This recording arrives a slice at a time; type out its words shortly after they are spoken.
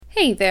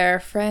Hey there,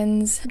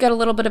 friends. Got a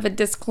little bit of a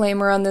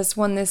disclaimer on this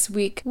one this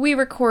week. We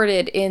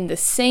recorded in the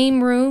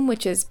same room,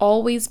 which has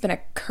always been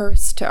a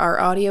curse to our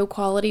audio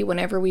quality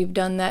whenever we've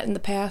done that in the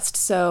past,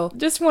 so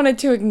just wanted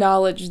to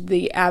acknowledge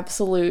the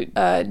absolute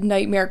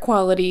nightmare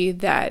quality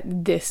that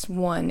this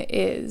one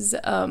is.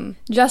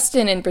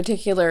 Justin in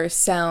particular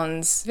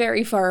sounds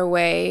very far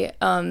away.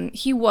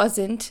 He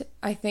wasn't.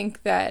 I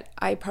think that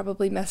I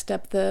probably messed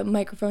up the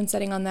microphone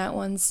setting on that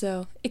one,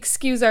 so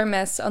excuse our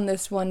mess on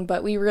this one,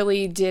 but we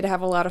really did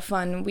have a lot of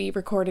fun. We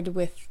recorded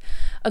with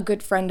a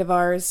good friend of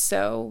ours,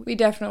 so we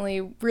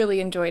definitely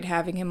really enjoyed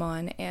having him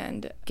on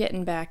and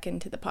getting back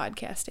into the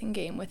podcasting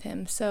game with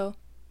him, so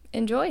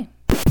enjoy.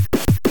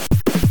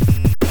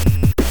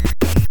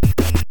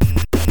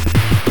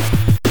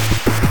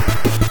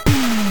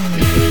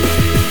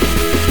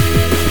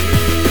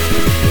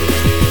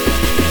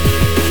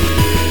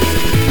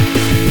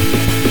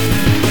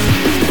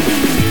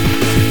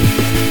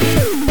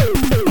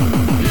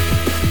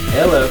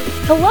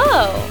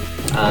 Hello!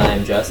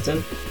 I'm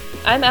Justin.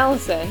 I'm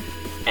Allison.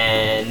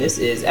 And this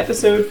is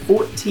episode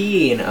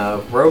 14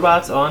 of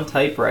Robots on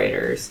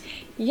Typewriters.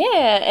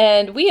 Yeah,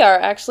 and we are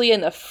actually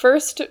in the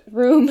first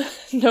room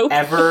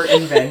ever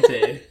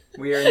invented.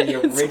 We are in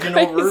the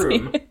original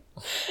room.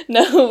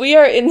 No, we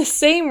are in the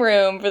same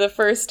room for the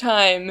first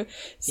time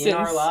since... In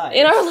our lives.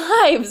 In our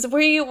lives!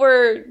 We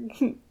were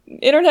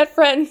internet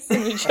friends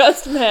and we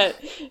just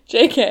met.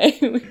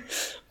 JK.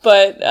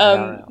 But,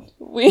 Who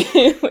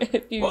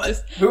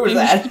was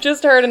that? You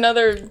just heard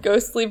another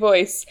ghostly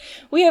voice.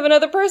 We have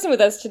another person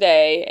with us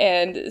today,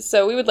 and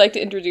so we would like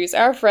to introduce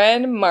our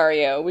friend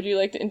Mario. Would you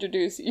like to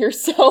introduce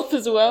yourself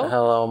as well?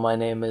 Hello, my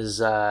name is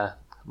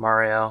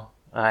Mario.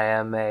 I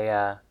am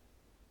a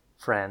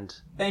friend.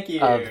 Thank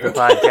you. Of the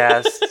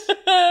podcast.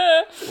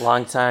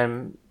 Long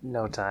time,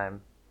 no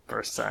time.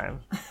 First time.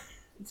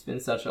 It's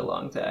been such a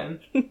long time.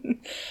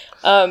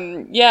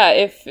 Yeah,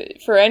 if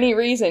for any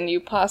reason you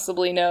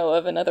possibly know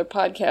of another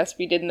podcast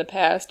we did in the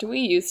past, we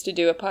used to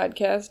do a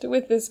podcast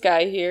with this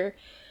guy here.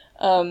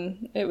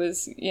 It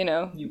was,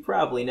 You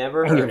probably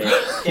never heard it.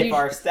 If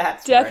our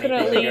stats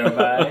definitely go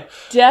by.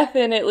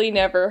 Definitely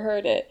never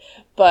heard it.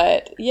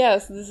 But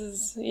yes, this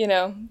is,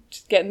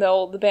 just getting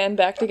the band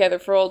back together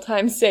for old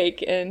time's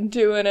sake and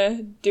doing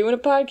a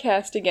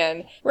podcast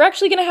again. We're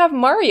actually gonna have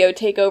Mario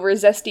take over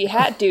Zesty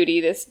Hat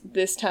duty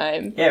this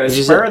time. Yeah, it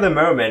was spur of the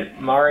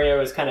moment. Mario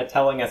was kind of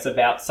telling us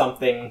about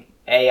something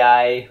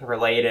AI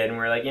related, and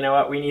we're like, you know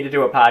what, we need to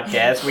do a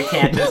podcast. We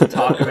can't just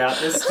talk about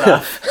this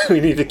stuff.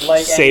 We need to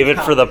save it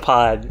for the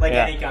pod.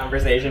 Any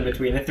conversation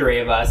between the three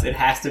of us, it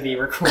has to be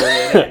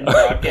recorded and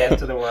broadcast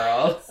to the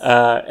world.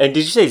 And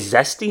did you say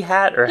Zesty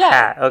Hat or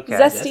hat? Okay.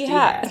 Zesty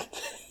Hat.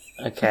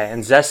 Okay,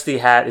 and Zesty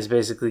Hat is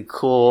basically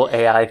cool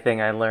AI thing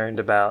I learned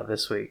about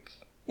this week.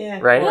 Yeah,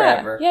 right? Or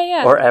ever.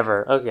 Yeah. Or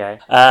ever, okay.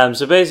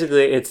 So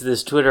basically, it's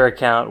this Twitter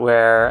account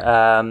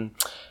where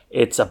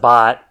it's a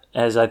bot.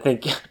 As I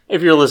think,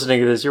 if you're listening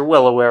to this, you're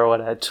well aware what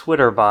a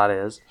Twitter bot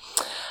is.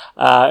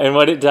 And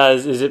what it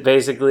does is it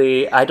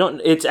basically,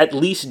 it's at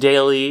least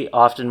daily,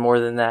 often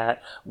more than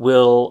that,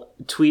 will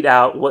tweet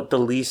out what the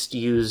least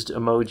used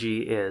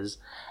emoji is.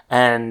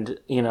 And,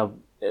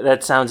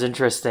 that sounds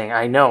interesting.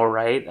 I know,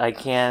 right? I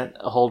can't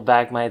hold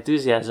back my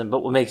enthusiasm. But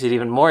what makes it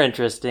even more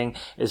interesting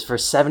is for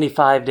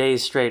 75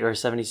 days straight, or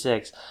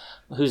 76,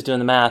 who's doing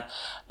the math?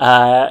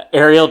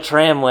 Aerial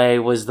Tramway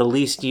was the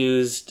least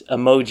used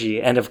emoji.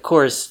 And of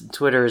course,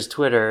 Twitter is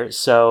Twitter.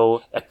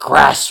 So a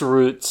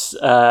grassroots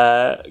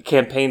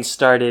campaign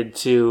started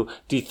to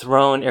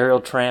dethrone Aerial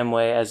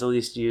Tramway as the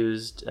least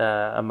used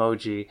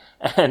emoji.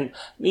 And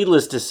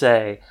needless to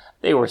say,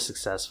 they were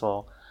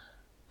successful.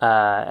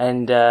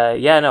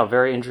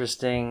 Very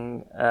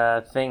interesting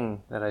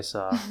thing that I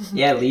saw.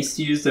 Yeah, least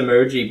used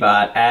emoji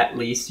bot at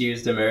least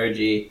used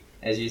emoji.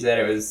 As you said,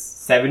 it was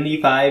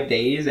 77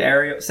 days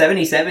Aerial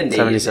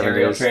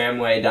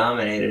Tramway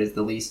dominated as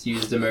the least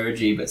used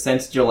emoji, but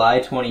since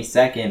July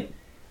 22nd,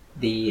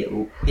 the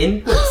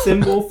input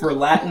symbol for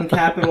Latin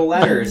capital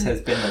letters has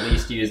been the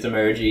least used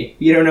emoji.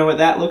 You don't know what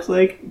that looks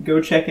like?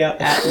 Go check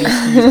out at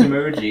least used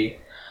emoji.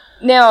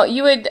 Now,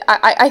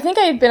 I think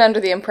I had been under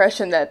the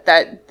impression that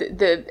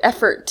the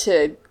effort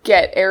to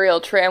get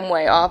Aerial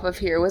Tramway off of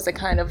here was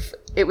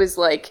it was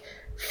like,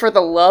 for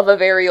the love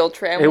of Aerial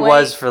Tramway? It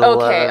was for the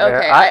love of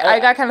Okay. I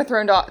got kind of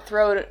thrown off.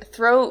 Jesus.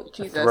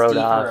 Thrown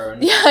off.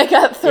 Yeah, I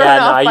got thrown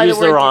off I by used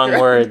the wrong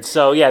dethrone. word.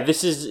 So yeah,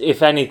 this is,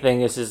 if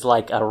anything, this is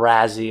like a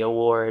Razzie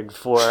Award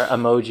for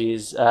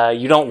emojis.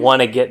 You don't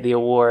want to get the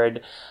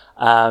award.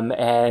 The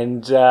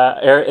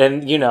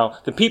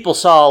people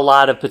saw a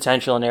lot of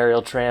potential in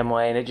Aerial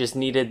Tramway, and it just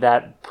needed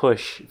that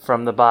push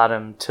from the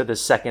bottom to the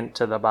second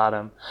to the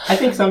bottom. I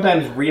think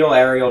sometimes real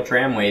aerial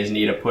tramways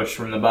need a push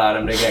from the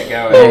bottom to get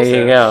going. There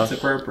you go. It's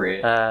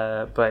appropriate.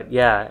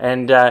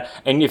 And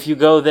if you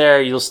go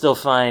there, you'll still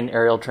find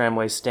Aerial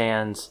Tramway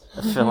stands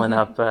filling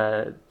up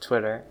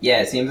Twitter.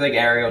 Yeah, it seems like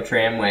Aerial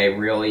Tramway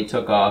really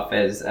took off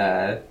as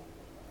the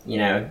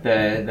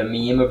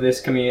meme of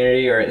this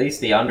community, or at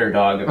least the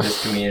underdog of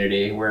this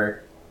community,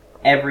 where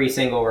every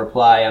single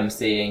reply I'm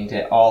seeing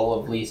to all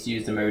of Least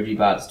Used Emoji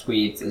Bot's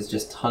tweets is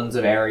just tons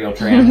of aerial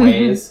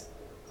tramways.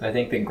 So I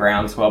think the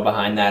groundswell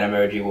behind that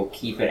emoji will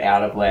keep it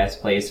out of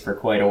last place for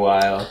quite a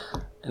while.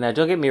 And now,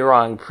 don't get me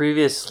wrong,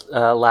 previous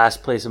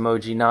last place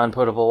emoji,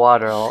 non-potable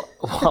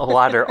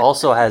water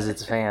also has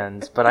its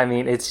fans. But I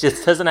mean, it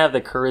just doesn't have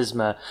the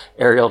charisma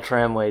Aerial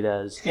Tramway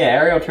does. Yeah,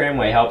 Aerial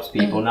Tramway helps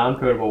people.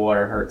 Non-potable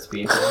water hurts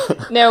people.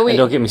 No, and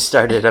don't get me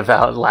started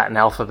about Latin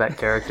alphabet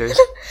characters.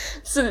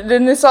 So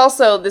then this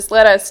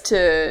led us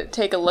to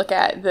take a look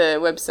at the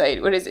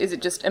website. What is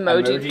it just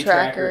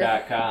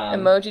Emojitracker.com.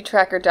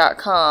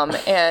 Emojitracker.com,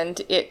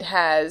 and it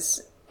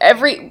has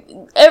every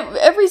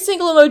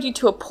single emoji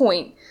to a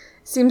point.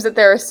 Seems that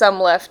there are some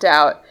left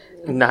out.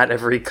 Not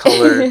every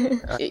color.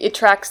 It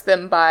tracks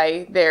them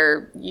by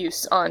their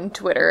use on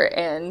Twitter,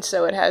 and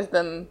so it has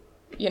them,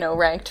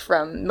 ranked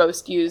from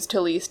most used to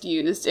least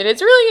used. And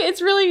it's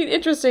really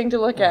interesting to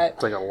look at.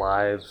 It's like a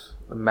live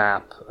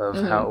map of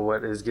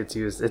what gets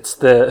used. It's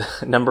the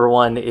number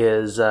one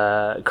is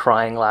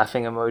crying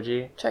laughing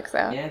emoji. Checks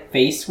out. Yeah,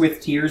 face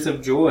with tears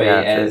of joy,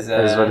 as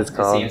what it's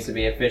called. It seems to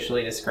be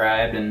officially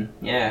described. And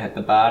at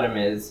the bottom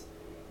is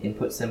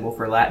input symbol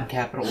for Latin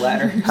capital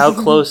letters. How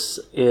close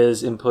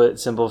is input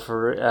symbol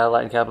for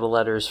Latin capital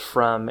letters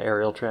from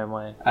Aerial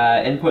Tramway?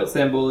 Input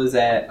symbol is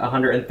at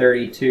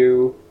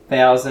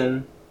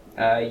 132,000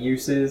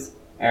 uses.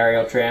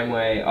 Aerial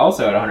Tramway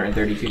also at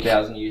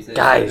 132,000 uses.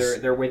 Guys,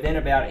 they're within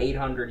about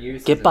 800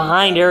 uses. Get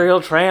behind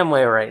Aerial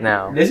Tramway right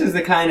now. This is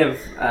the kind of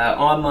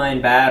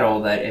online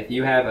battle that if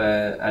you have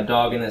a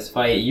dog in this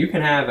fight, you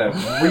can have a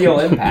real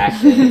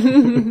impact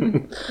in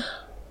it.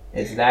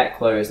 It's that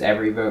close.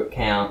 Every vote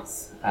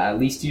counts.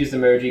 Least Used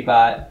Emoji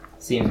Bot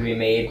seems to be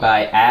made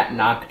by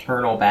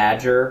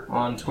 @NocturnalBadger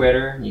on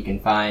Twitter. You can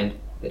find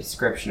the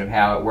description of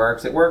how it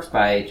works. It works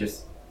by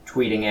just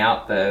tweeting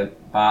out the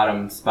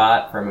bottom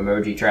spot from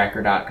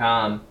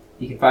Emojitracker.com.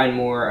 You can find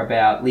more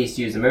about Least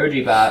Used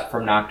Emoji Bot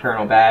from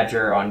Nocturnal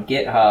Badger on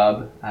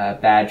GitHub,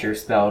 Badger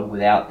spelled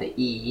without the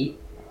E.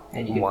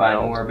 And you can find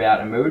more about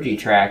Emoji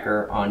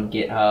Tracker on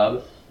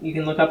GitHub. You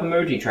can look up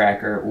Emoji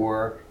Tracker,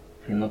 or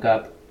you can look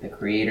up the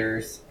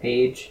creator's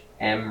page,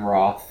 M.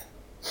 Roth.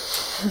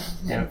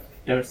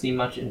 Don't see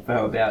much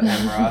info about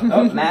M. Roth.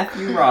 Oh,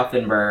 Matthew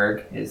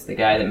Rothenberg is the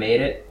guy that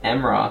made it.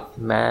 M. Roth.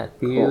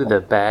 Matthew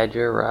the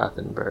Badger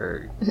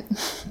Rothenberg.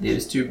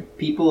 These two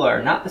people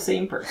are not the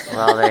same person.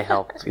 Well, they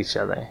help each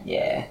other.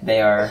 Yeah,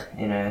 they are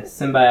in a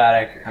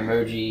symbiotic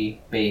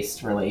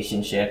emoji-based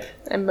relationship.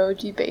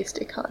 Emoji-based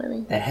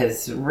economy. That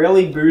has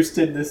really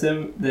boosted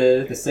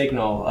the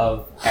signal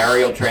of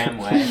Aerial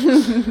Tramway.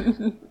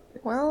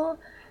 Well,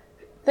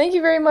 thank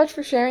you very much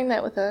for sharing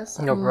that with us,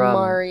 no problem.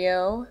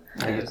 Mario.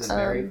 I think it's a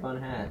very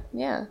fun hat.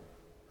 Yeah.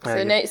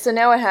 So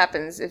now what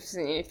happens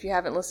if you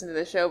haven't listened to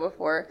the show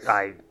before?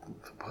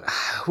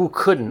 Who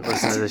couldn't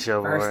listen to the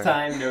show before? First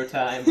time, no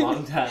time,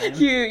 long time.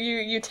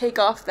 You take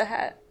off the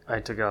hat. I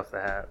took off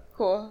the hat.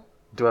 Cool.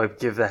 Do I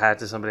give the hat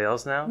to somebody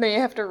else now? No, you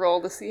have to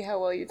roll to see how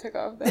well you took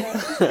off the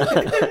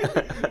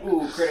hat.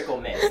 Ooh,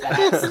 critical miss. The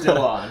hat's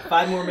still on.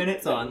 5 more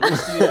minutes on.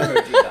 Let's do the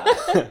emoji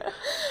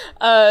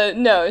bot.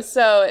 No,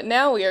 so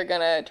now we are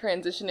going to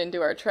transition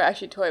into our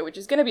Trashy Toy, which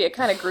is going to be a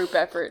kind of group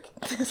effort.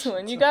 This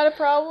one, you got a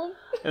problem?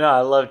 No,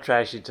 I love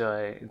Trashy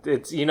Toy.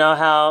 It's, you know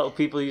how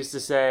people used to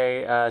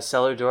say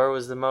cellar door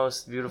was the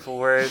most beautiful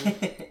word?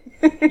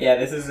 Yeah,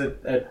 this is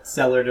a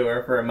cellar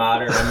door for a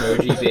modern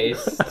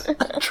emoji-based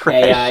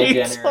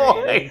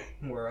AI-generated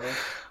world.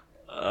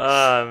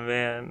 Oh,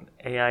 man.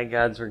 AI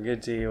gods were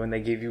good to you when they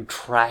gave you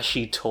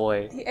Trashy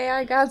Toy. The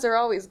AI gods are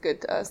always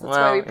good to us. That's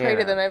why we pray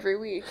to them every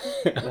week.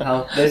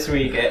 Well, this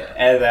week,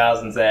 as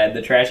Allison said,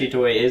 the Trashy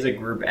Toy is a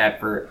group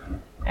effort.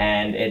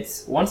 And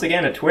it's, once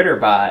again, a Twitter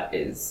bot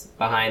is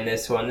behind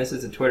this one. This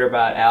is a Twitter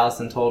bot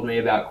Allison told me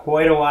about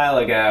quite a while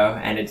ago,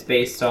 and it's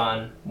based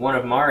on one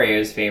of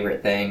Mario's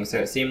favorite things, so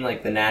it seemed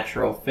like the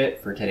natural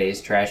fit for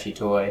today's Trashy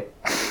Toy.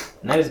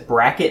 And that is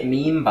Bracket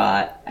Meme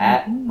Bot,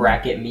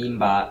 @Bracket Meme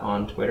Bot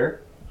on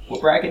Twitter.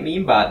 What Bracket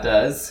Meme Bot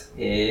does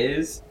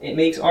is it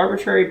makes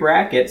arbitrary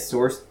brackets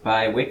sourced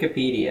by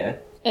Wikipedia.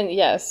 And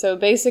yeah, so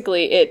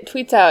basically it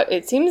tweets out,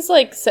 it seems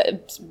like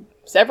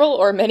several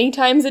or many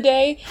times a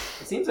day.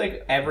 It seems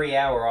like every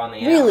hour on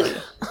the hour. Really?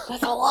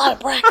 That's a lot of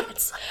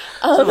brackets.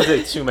 Sounds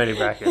like too many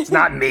brackets.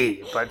 Not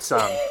me, but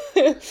some.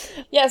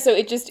 Yeah, so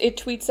it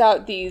tweets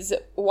out these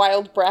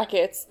wild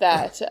brackets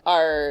that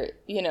are,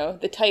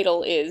 the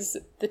title is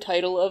the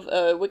title of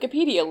a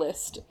Wikipedia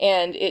list.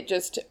 And it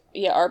just,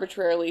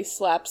 arbitrarily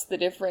slaps the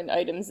different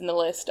items in the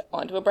list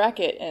onto a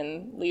bracket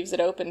and leaves it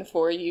open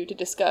for you to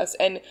discuss.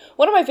 And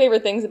one of my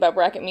favorite things about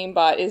Bracket Meme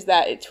Bot is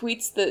that it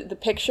tweets the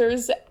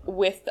pictures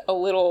with a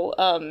little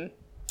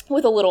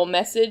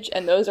message,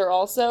 and those are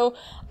also,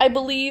 I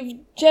believe,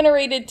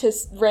 generated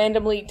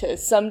randomly to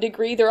some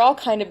degree. They're all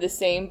kind of the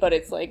same, but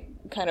it's like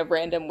kind of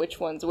random which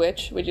one's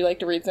which. Would you like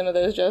to read some of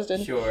those,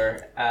 Justin? Sure.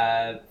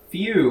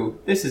 Phew,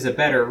 this is a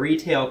better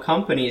retail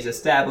companies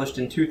established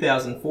in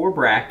 2004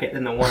 bracket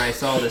than the one I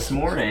saw this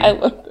morning. I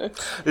love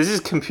this. This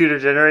is computer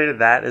generated,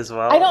 that as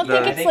well? I don't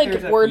think it's like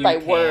there's a word few by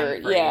canned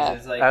word. Yeah.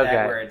 phrases like Okay.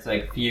 that where it's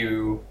like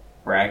few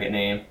bracket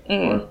name.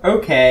 Or,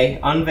 okay,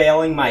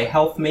 unveiling my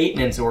health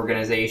maintenance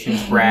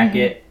organization's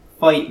bracket.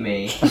 Fight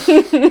me.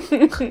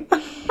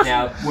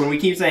 Now, when we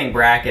keep saying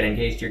bracket, in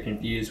case you're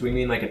confused, we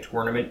mean like a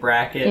tournament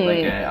bracket,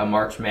 like a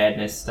March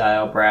Madness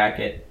style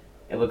bracket.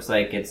 It looks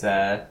like it's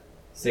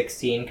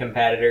 16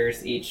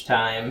 competitors each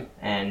time,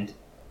 and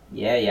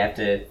yeah, you have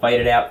to fight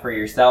it out for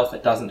yourself.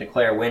 It doesn't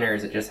declare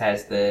winners, it just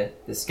has the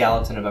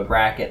skeleton of a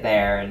bracket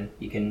there, and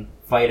you can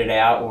fight it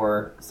out,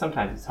 or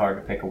sometimes it's hard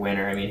to pick a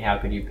winner. I mean, how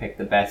could you pick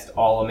the best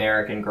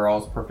All-American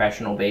Girls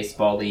Professional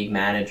Baseball League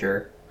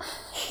manager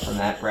from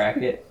that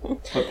bracket?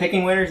 But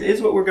picking winners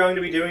is what we're going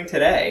to be doing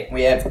today.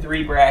 We have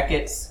 3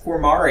 brackets for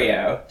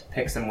Mario to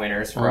pick some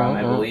winners from,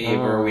 I believe.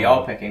 Or are we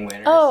all picking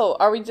winners? Oh,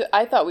 are we?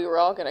 I thought we were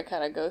all gonna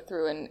kind of go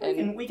through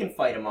and We can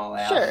fight them all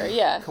out. Sure,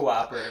 yeah.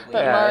 Cooperatively.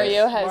 But Yeah.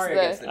 Mario has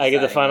gets the. I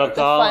get the final deciding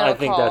vote. call? final I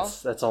think call.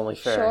 that's only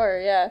fair.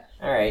 Sure, yeah.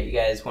 All right, you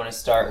guys want to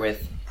start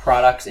with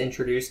products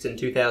introduced in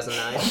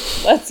 2009?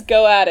 Let's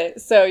go at it.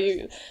 So,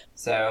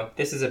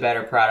 this is a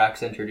better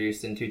products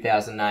introduced in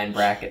 2009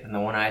 bracket than the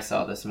one I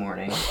saw this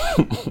morning.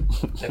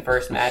 The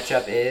first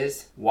matchup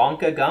is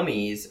Wonka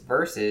Gummies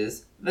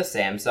versus the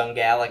Samsung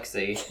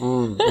Galaxy.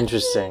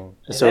 Interesting.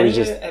 Have So we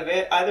just... have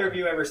either of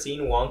you ever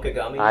seen Wonka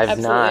Gummies? I've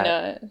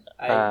Absolutely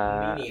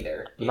not. Me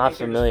neither. Do you not think they're just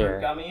familiar.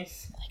 fruit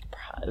gummies?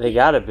 They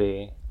gotta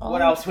be.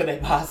 What else would they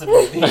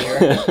possibly be?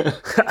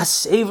 A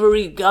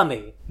savory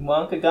gummy.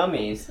 Wonka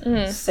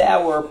Gummies.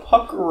 Sour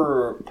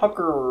puckerums.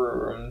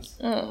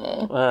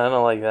 Oh. I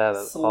don't like that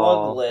at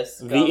all. Slugless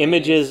The gummies.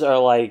 images are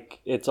like,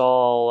 it's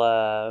all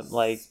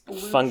like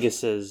Sploosh.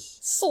 funguses.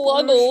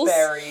 Sluggles.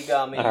 Berry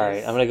gummies.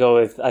 Alright, I'm gonna go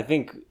with,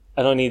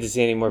 I don't need to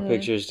see any more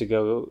pictures to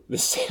go the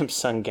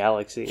Samsung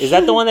Galaxy. Is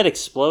that the one that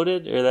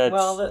exploded? Or that's...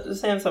 Well, the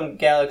Samsung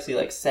Galaxy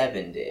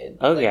 7 did.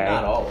 Okay. Like,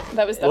 not all of them.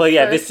 That was the Well,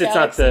 yeah, first this it's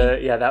not Galaxy. the...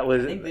 Yeah, that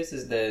was... I think this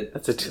is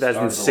That's a the start of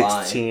the line.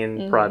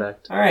 2016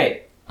 product. All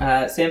right.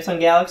 Samsung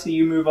Galaxy,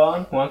 you move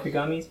on. Wonka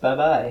Gummies,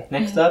 bye-bye.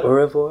 Next up, Au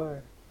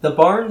revoir. the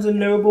Barnes &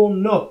 Noble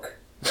Nook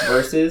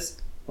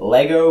versus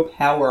Lego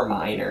Power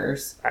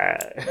Miners.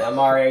 Now,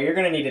 Mario, you're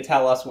going to need to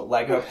tell us what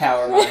Lego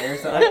Power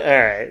Miners are.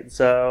 Alright,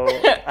 so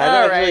I actually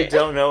Alright.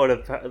 don't know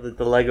what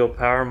the Lego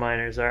Power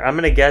Miners are. I'm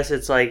gonna guess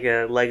it's like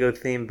a Lego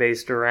theme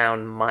based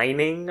around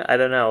mining. I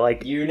don't know,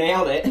 like You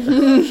nailed it.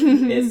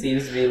 It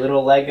seems to be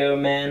little Lego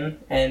men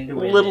and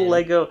women. little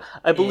Lego.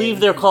 I believe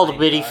they're called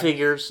bitty Minecraft.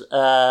 figures.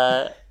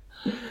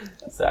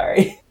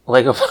 Sorry.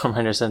 Lego Power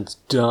Miners sounds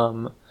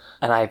dumb.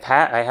 And I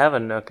have a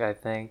Nook, I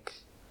think.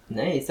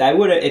 Nice. I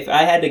would have, if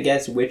I had to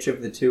guess which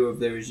of the two of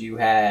those you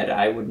had,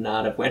 I would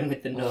not have went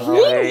with the Nook. Oh,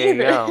 there you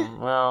neither. go.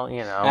 Well,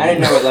 you know. I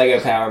didn't know what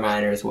Lego Power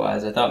Miners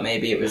was. I thought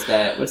maybe it was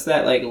that. What's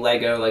that like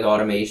Lego like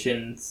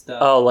automation stuff?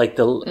 Oh, like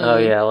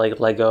like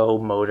Lego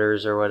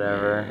motors or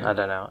whatever. Yeah. I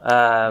don't know.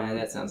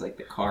 That sounds like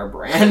the car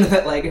brand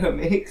that Lego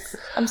makes.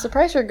 I'm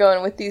surprised you're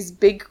going with these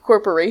big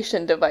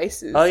corporation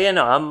devices. Oh yeah,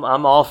 no,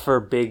 I'm all for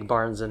big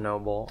Barnes and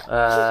Noble.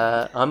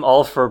 I'm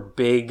all for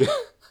big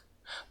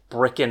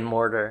brick and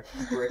mortar.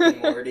 Rick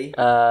and Morty.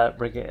 I'm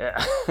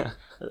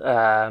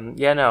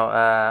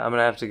gonna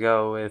have to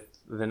go with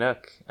the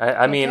Nook.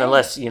 I mean, Okay.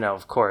 unless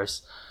of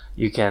course,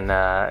 you can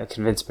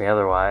convince me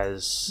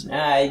otherwise.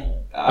 I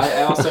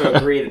also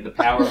agree that the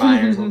Power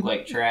Miners look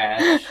like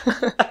trash.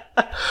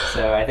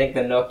 So I think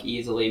the Nook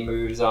easily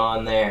moves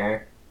on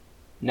there.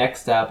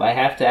 Next up, I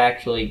have to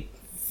actually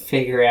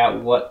figure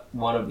out what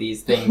one of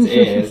these things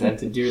is, and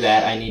to do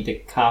that, I need to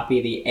copy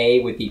the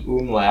A with the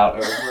umlaut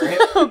over it.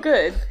 Oh,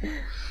 good.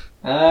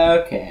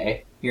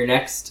 Okay. Your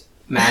next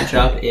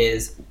matchup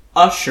is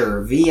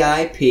Usher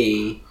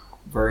VIP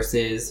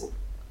versus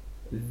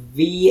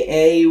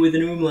VA with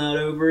an umlaut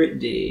over it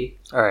D.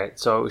 All right,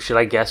 so should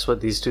I guess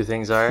what these two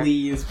things are?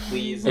 Please.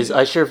 Is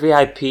Usher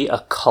VIP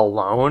a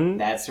cologne?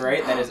 That's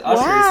right. That is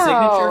Usher's Wow.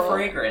 signature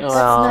fragrance.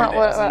 Well- That's not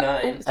what.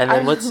 2009. And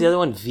then what's the other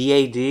one?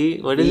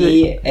 VAD? What is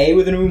it? VA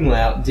with an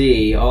umlaut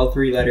D. All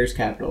 3 letters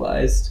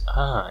capitalized.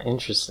 Ah,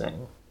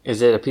 interesting.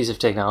 Is it a piece of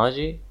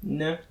technology?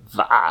 No.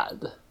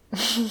 VAD.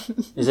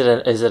 Is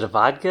it a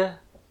vodka?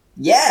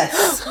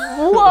 Yes!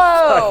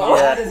 Whoa!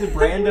 That is a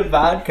brand of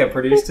vodka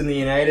produced in the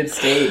United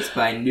States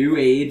by New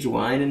Age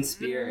Wine and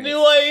Spirits.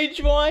 New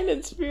Age wine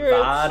and spirits.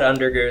 VOD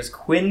undergoes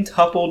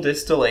quintuple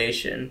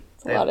distillation.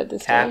 a lot of The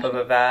distillation. cap of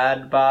a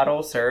VOD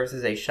bottle serves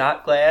as a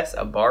shot glass,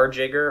 a bar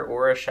jigger,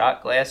 or a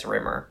shot glass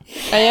rimmer.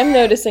 I am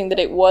noticing that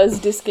it was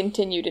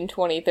discontinued in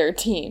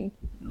 2013.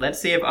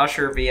 Let's see if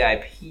Usher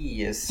VIP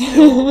is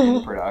still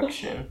in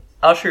production.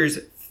 Usher's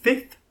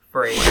 5th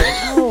fragrance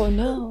Oh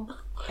no.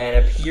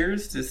 and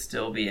appears to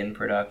still be in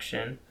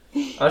production.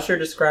 Usher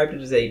described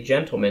it as a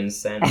gentleman's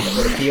scent that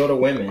would appeal to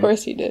women. Of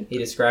course he did. He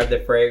described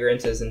the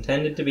fragrance as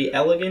intended to be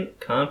elegant,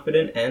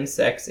 confident, and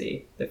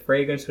sexy. The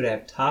fragrance would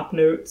have top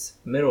notes,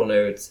 middle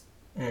notes,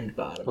 and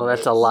bottom. Well,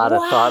 that's a lot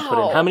of thought put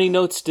in. How many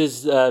notes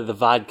does the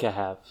vodka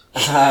have?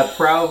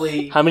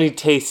 Probably. How many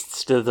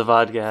tastes does the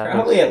vodka have?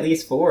 Probably at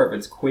least 4 if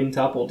it's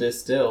quintuple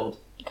distilled.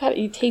 God,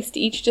 you taste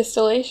each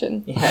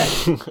distillation. Yeah.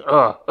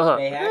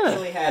 They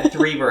actually had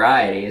 3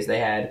 varieties. They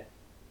had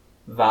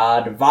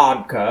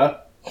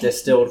vodka,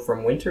 distilled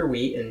from winter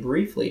wheat and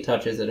briefly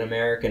touches an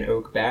American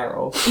oak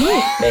barrel.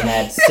 They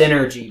had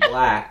Synergy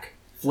Black,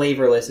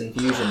 flavorless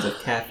infusions of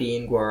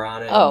caffeine,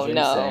 guarana, and ginseng.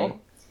 No.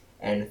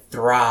 And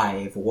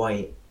Thrive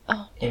White,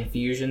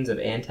 infusions of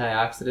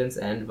antioxidants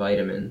and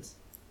vitamins.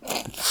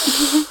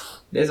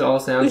 This all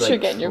sounds like you're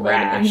getting your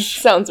vitamins.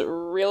 Sounds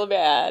real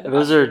bad.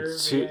 Those are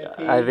 2.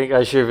 I think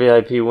Usher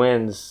VIP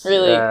wins.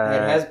 Really? It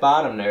has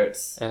bottom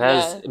notes. It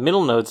has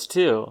middle notes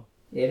too.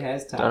 It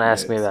has top notes. Don't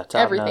ask me about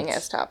top notes. Everything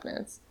has top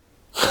notes.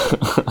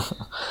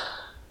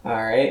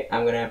 Alright,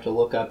 I'm going to have to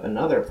look up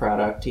another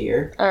product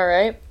here.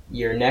 Alright.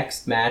 Your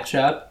next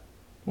matchup.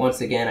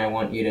 Once again, I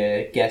want you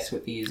to guess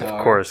what these are.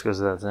 Of course, goes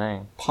without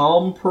saying.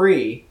 Palm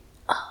Pre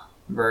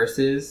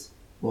versus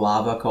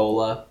Lava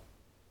Cola.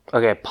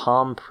 Okay,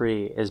 Palm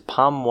Pre. Is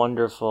Palm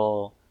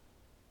Wonderful...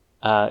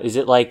 is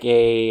it like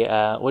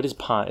a... what is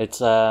Palm?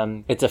 It's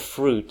a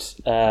fruit.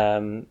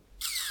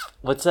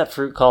 What's that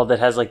fruit called that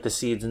has like the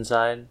seeds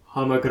inside?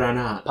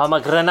 Pomegranate.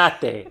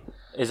 Pomegranate.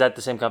 Is that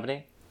the same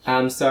company?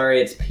 I'm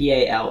sorry, it's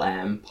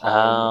PALM.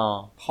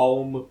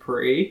 Palm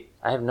Pre.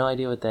 I have no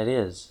idea what that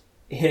is.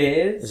 It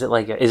is? Is it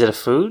like is it a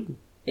food?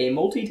 A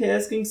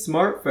multitasking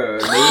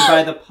smartphone made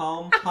by the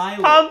Palm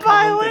Pilot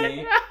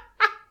company.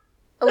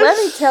 Let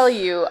me tell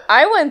you,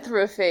 I went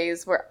through a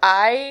phase where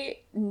I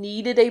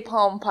needed a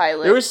Palm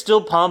Pilot. There were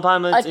still Palm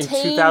Pilots in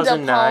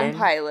 2009. A Palm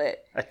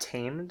Pilot.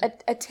 Attained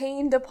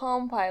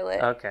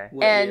Okay.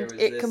 And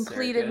it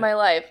completed my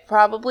life.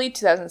 Probably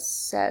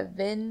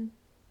 2007.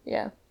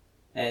 Yeah.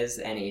 As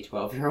any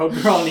 12-year-old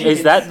girl needs.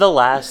 Is that the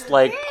last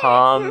like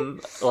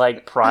Palm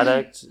like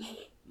product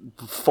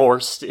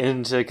forced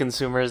into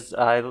consumers'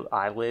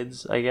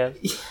 eyelids, I guess?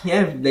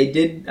 Yeah, they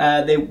did.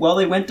 They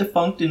went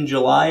defunct in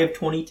July of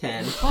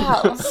 2010.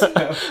 Wow.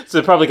 So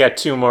they probably got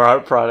 2 more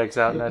art products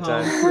out in that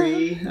time. Palm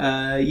Pre,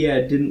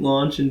 didn't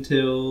launch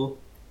until,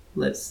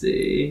 let's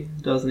see,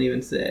 doesn't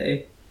even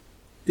say.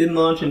 Didn't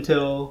launch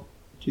until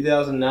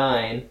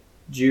 2009,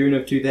 June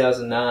of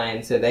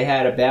 2009, so they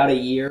had about a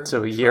year.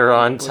 So a year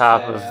on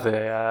top of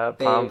the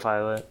Palm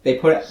Pilot. They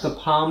put out the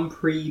Palm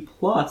Pre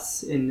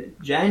Plus in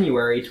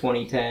January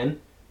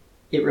 2010.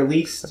 It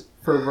released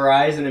for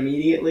Verizon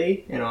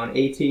immediately and on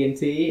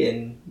AT&T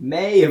in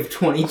May of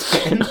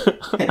 2010.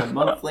 And a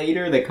month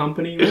later, the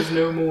company was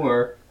no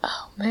more.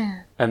 Oh,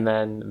 man. And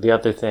then the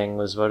other thing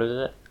was, what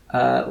is it?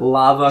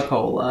 Lava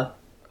Cola.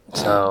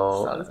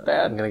 So, sounds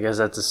bad. I'm going to guess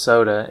that's a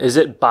soda. Is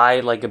it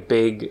by like a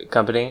big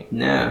company?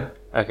 No.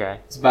 Okay.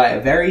 It's by a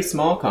very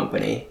small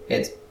company.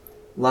 It's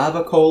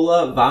Lava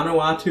Cola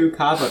Vanuatu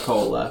Kava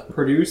Cola,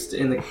 produced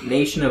in the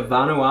nation of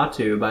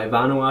Vanuatu by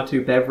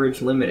Vanuatu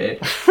Beverage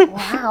Limited.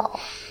 Wow.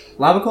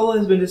 Lava Cola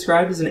has been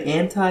described as an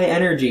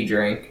anti-energy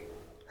drink.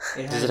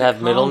 Does it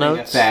have middle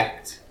notes?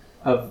 Effect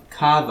of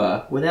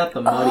kava without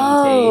the muddy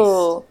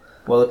taste.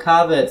 While the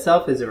kava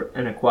itself is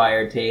an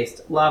acquired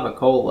taste, Lava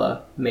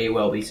Cola may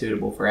well be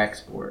suitable for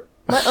export.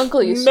 My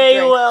uncle used to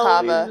drink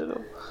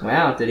kava.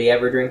 Wow, did he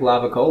ever drink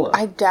Lava Cola?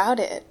 I doubt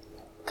it.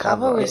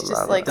 Kava was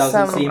just like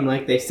doesn't seem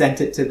like they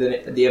sent it to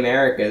the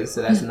Americas,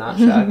 so that's not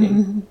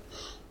shocking.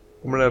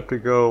 I'm gonna have to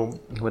go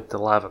with the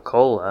Lava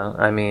Cola.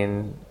 I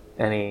mean,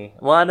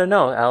 well, I don't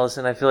know,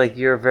 Allison. I feel like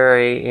you're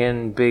very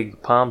in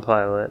big Palm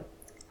Pilot.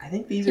 I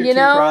think these are two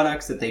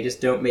products that they just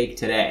don't make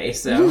today,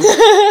 so...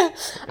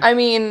 I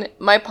mean,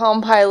 my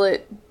Palm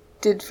Pilot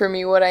did for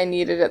me what I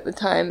needed at the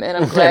time, and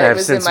I'm glad it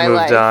was in my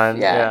life. On.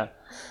 Yeah.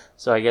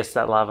 So I guess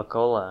that Lava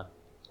Cola.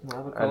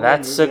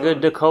 That's a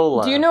good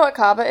cola. Do you know what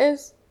kava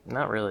is?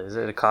 Not really. Is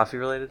it a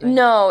coffee-related thing?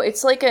 No,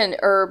 it's like an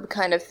herb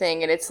kind of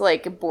thing, and it's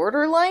like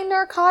borderline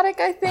narcotic,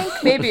 I think.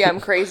 Maybe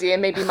I'm crazy,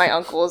 and maybe my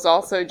uncle is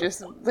also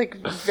just like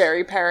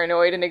very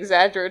paranoid and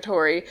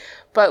exaggeratory.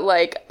 But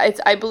like,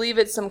 I believe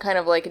it's some kind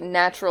of like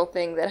natural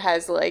thing that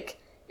has like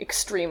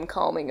extreme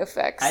calming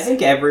effects. I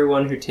think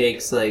everyone who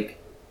takes like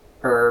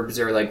herbs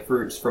or like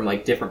fruits from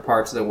like different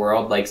parts of the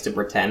world likes to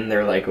pretend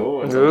they're like,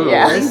 oh, it's a little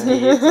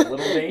risky, it's a little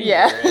dangerous.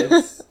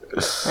 Yeah.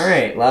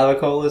 Alright, Lava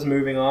Cola's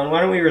moving on. Why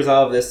don't we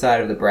resolve this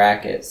side of the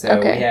bracket? So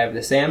we have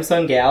the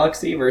Samsung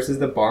Galaxy versus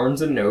the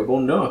Barnes &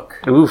 Noble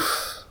Nook.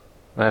 Oof.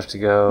 I have to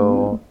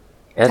go...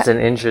 That's an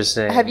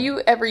interesting... Have you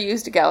ever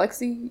used a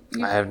Galaxy?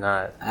 I have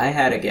not. I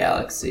had a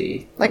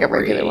Galaxy. Like a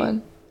regular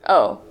one?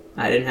 Oh.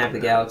 I didn't have the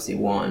Galaxy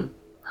 1.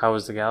 How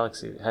was the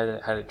Galaxy? How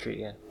did it treat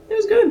you? It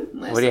was good.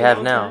 What do you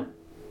have now?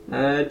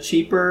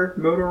 Cheaper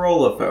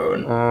Motorola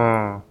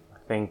phone.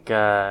 I think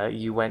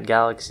you went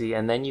Galaxy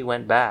and then you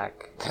went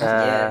back.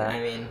 Yeah, I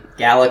mean,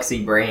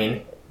 Galaxy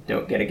brain.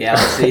 Don't get a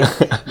Galaxy.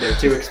 They're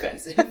too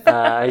expensive.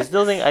 I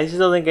still think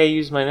I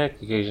use my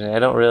Nook occasionally. I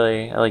don't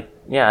really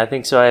I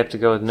think so. I have to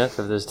go with Nook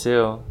of those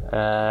two.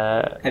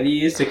 Have you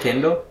used a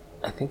Kindle?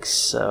 I think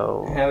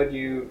so. How would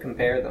you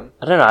compare them?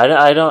 I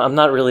don't know. I'm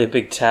not really a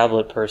big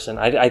tablet person.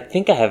 I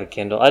think I have a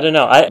Kindle. I don't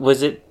know.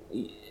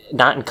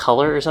 not in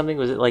color or something?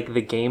 Was it like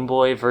the Game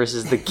Boy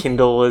versus the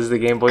Kindle was the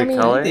Game Boy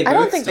Color? They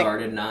both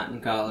started not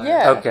in color.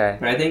 Yeah. Okay.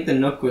 But I think the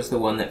Nook was the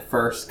one that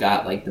first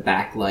got like the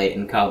backlight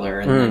in color,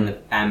 and then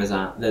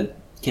the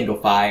Kindle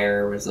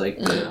Fire was like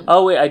the...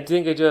 Oh wait, I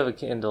think I do have a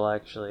Kindle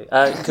actually.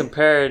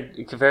 Compared,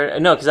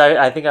 no, because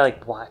I think I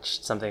like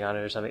watched something on it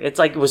or something. It's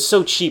like it was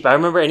so cheap. I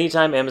remember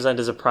anytime Amazon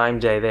does a Prime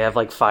Day, they have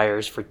like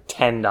Fires for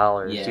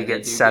 $10. You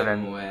get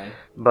 7. Away.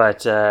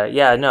 But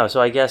no. So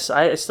I guess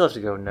I still have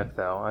to go Nook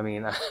though. I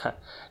mean,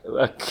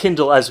 a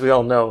Kindle, as we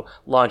all know,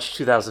 launched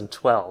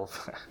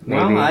 2012. Maybe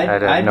Well,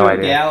 I'd no go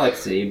idea.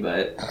 Galaxy,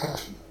 but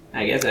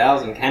I guess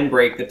Allison can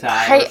break the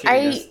tie. Or she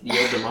can just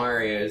yield to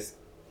Mario's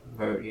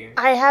vote here.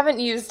 I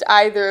haven't used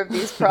either of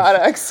these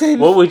products.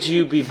 What would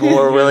you be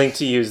more willing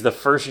to use, the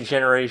first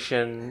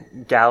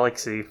generation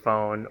Galaxy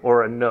phone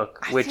or a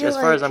Nook, which, as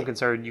far as I'm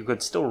concerned, you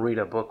could still read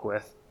a book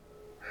with?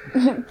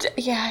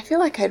 Yeah, I feel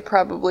like I'd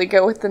probably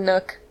go with the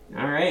Nook.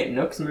 All right,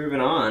 Nook's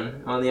moving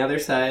on. On the other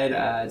side,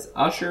 it's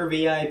Usher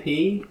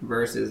VIP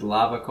versus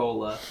Lava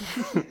Cola.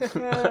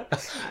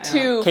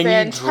 Two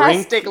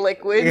fantastic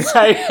liquids.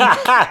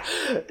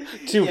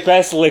 Two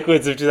best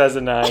liquids of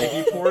 2009. If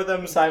you pour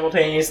them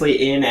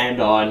simultaneously in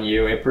and on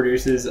you, it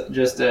produces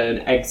just an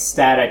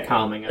ecstatic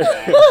calming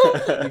effect.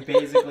 You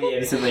basically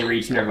instantly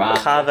reach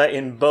nirvana. Kava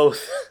in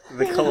both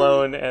the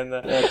cologne and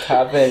the...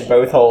 Kava in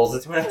both holes.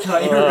 That's what I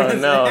thought you were going to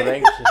say. Oh, no,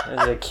 thank you.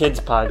 It's a kid's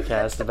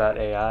podcast about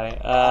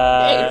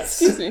AI.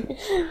 Excuse me.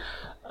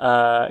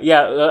 I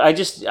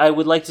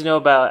would like to know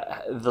about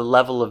the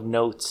level of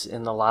notes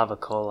in the Lava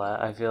Cola.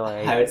 I feel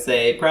like I would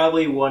say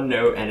probably one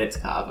note and it's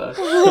Kava.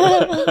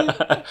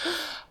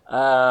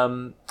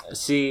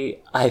 See,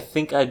 I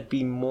think I'd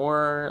be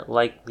more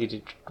likely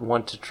to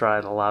want to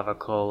try the Lava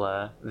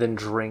Cola than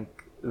drink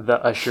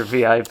the Usher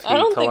VIP I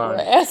don't cologne.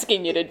 think we're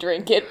asking you to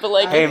drink it, but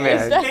like, Hey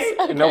man,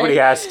 that's okay. nobody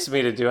asks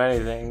me to do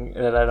anything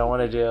that I don't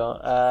want to do.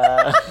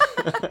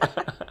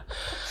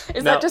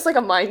 Is that just like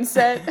a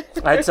mindset?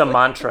 It's a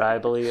mantra, I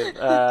believe.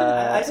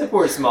 I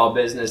support small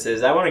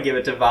businesses. I want to give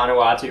it to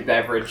Vanuatu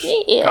Beverage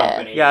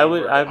Company. Yeah,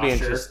 for I'd be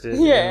Usher. interested.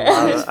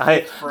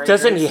 Yeah.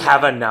 Doesn't he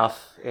have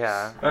enough?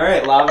 Yeah. All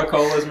right, Lava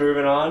Cola's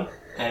moving on,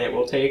 and it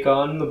will take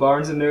on the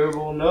Barnes &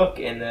 Noble Nook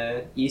in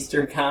the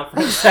Eastern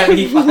Conference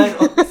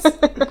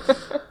semifinals.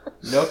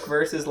 Nook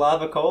versus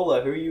Lava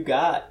Cola. Who you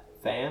got,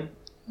 fam?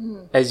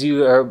 As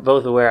you are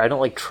both aware, I don't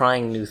like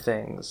trying new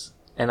things,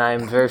 and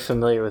I'm very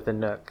familiar with the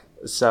Nook.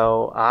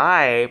 So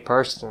I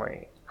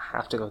personally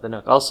have to go with the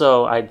Nook.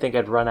 Also, I think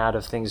I'd run out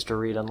of things to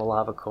read on the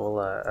Lava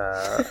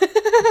Cola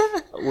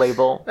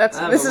label.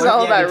 This is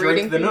all about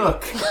reading the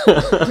Nook.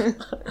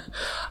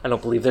 I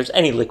don't believe there's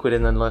any liquid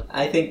in the Nook.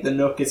 I think the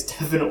Nook is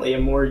definitely a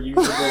more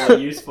usable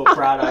and useful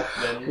product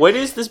than What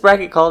is this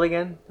bracket called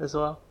again, as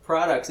well?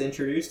 products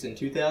introduced in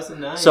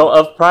 2009. So,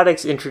 of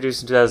products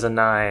introduced in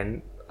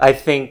 2009, I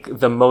think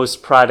the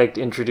most product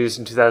introduced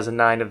in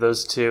 2009 of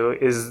those two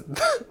is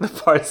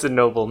the Barnes &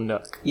 Noble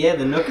Nook. Yeah,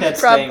 the Nook had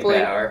staying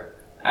power.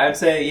 I would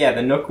say,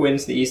 the Nook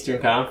wins the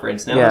Eastern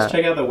Conference. Now let's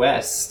check out the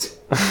West.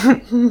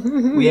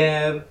 We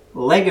have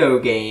Lego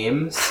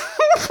games.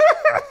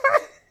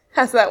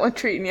 How's that one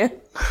treating you?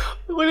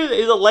 What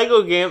is a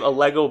Lego game? A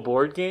Lego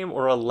board game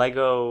or a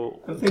Lego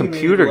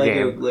computer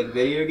game? Like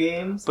video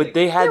games. But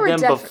they had them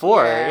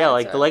before. Yeah,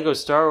 the Lego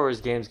Star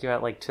Wars games came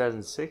out like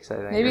 2006, I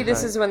think. Maybe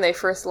this is when they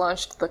first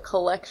launched the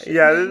collection.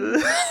 Yeah.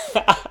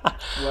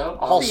 Well,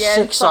 all the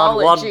 6 on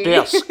one anthology.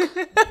 disc.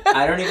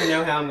 I don't even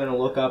know how I'm going to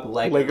look up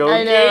Lego Lego I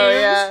games. know,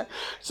 yeah.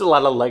 There's a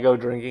lot of Lego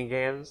drinking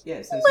games.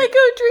 Yeah, since Lego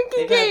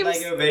drinking they've games.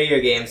 had Lego video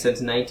games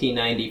since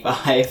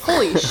 1995.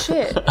 Holy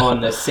shit. On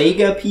the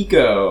Sega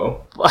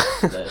Pico.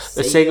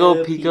 The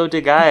Sega Pico de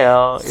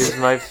Gallo is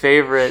my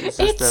favorite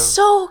system. It's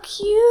so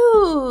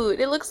cute.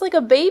 It looks like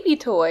a baby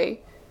toy.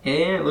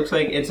 And it looks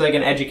like it's like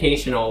an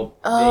educational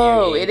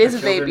Oh, video game it is for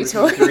a baby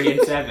children toy.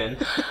 between 3 and 7.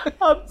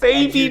 A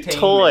baby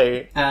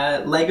toy.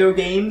 Lego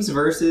games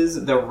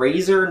versus the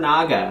Razer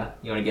Naga.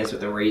 You want to guess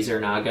what the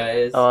Razer Naga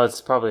is? Oh, it's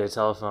probably a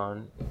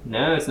telephone.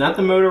 No, it's not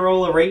the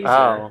Motorola Razer.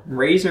 Oh.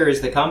 Razer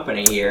is the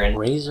company here. And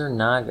Razer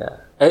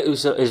Naga.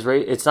 So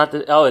it's not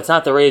the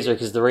Razer,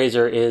 because the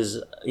Razer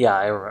is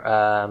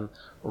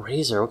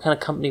Razer. What kind of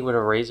company would a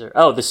Razer?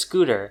 Oh, the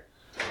scooter,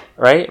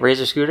 right?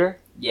 Razer scooter.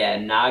 yeah,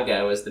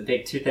 Naga was the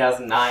big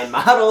 2009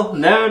 model.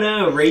 No,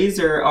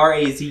 Razer,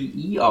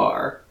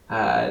 R-A-Z-E-R.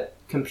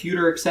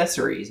 Computer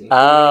accessories. The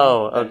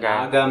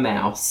Naga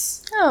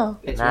mouse. Oh.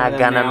 It's one of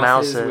them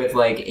mouses with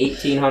like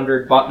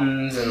 1,800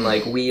 buttons and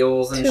like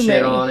wheels and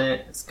shit on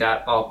it. It's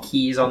got all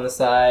keys on the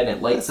side and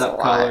it lights up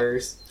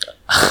colors.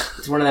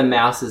 It's one of them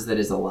mouses that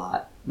is a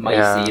lot.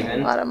 Mice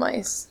even. A lot of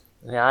mice.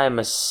 Yeah, I am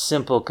a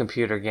simple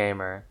computer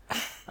gamer.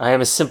 I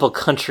am a simple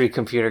country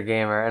computer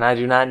gamer, and I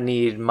do not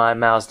need my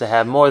mouse to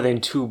have more than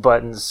 2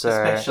 buttons,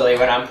 sir. Especially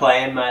when I'm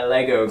playing my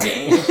Lego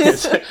game.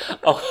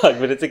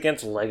 But it's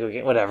against Lego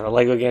game. Whatever.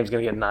 Lego game's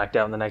gonna get knocked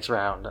out in the next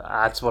round.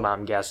 That's what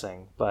I'm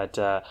guessing. But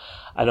I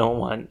don't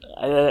want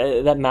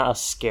that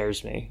mouse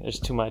scares me. There's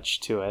too much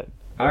to it.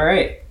 All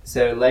right,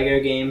 so Lego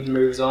Games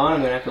moves on.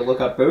 I'm gonna have to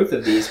look up both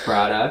of these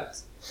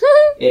products.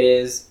 It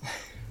is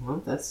Well,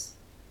 this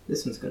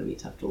one's going to be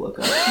tough to look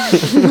up.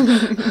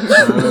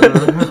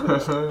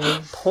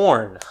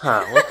 Porn,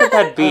 huh? What could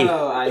that be?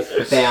 Oh, I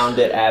found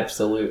it.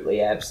 Absolutely.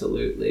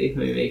 Let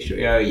me make sure.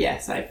 Oh,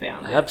 yes, I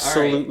found it.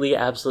 Absolutely.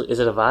 Is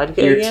it a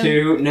vodka Your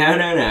again?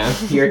 No.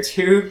 Your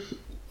two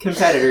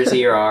competitors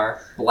here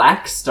are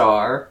Black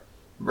Star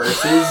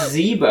versus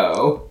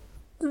Zeebo.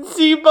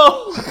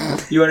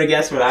 Zeebo! You want to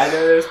guess what either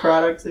of those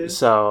products is?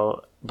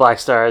 So, Black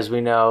Star, as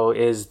we know,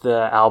 is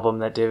the album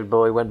that David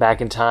Bowie went back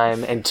in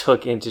time and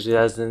took into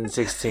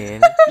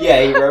 2016.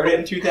 Yeah, he wrote it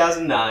in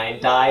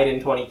 2009, died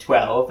in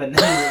 2012, and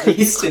then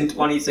released in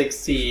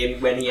 2016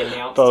 when he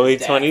announced Bowie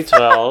his death.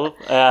 2012,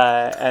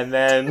 and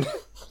then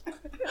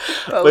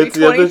Bowie what's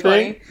the other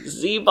 2020. thing?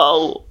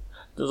 Zeebo.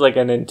 This is like a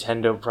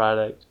Nintendo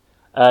product.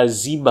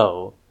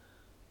 Zeebo.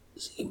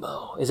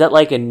 Is that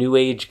like a new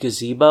age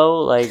gazebo?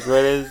 Like,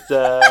 what is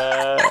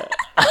A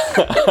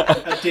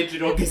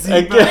digital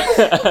gazebo.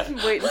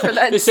 Waiting for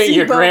that. This ain't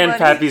your SIBO money.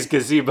 grandpappy's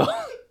gazebo.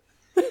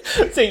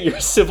 This ain't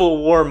your Civil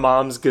War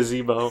mom's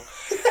gazebo.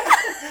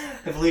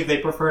 I believe they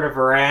preferred a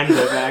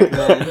veranda back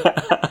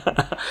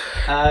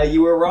then.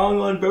 You were wrong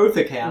on both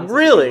accounts.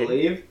 Really? I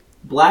believe.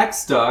 Black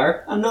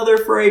Star, another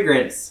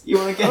fragrance. You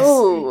want to guess?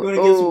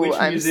 Which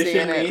I'm musician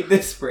seeing it. made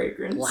this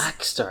fragrance?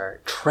 Black Star,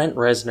 Trent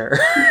Reznor.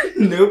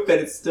 Nope, and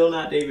it's still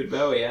not David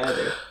Bowie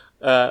either.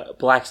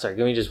 Black Star,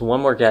 give me just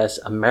one more guess.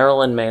 A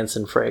Marilyn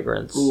Manson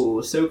fragrance.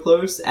 Ooh, so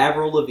close.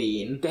 Avril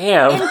Lavigne.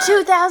 Damn. In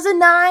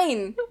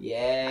 2009.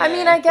 Yeah. I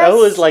mean, I guess That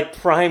was like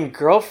prime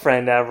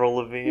girlfriend Avril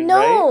Lavigne,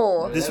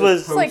 no. right? This That was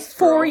was It's like 4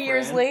 post-girlfriend.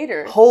 years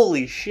later.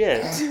 holy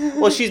shit.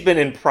 Well, she's been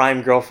in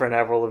prime girlfriend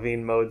Avril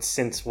Lavigne mode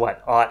since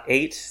what,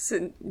 8?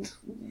 Since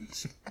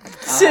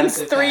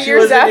She 3 wasn't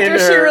years in after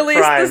she her released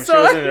prime. the She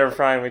wasn't in song. her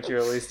prime when she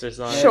released her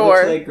song.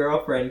 Sure. It looks like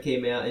Girlfriend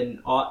came out in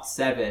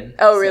 07.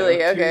 Oh, really?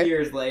 So Okay. 2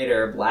 years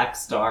later, Black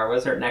Star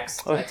was her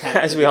next attempt.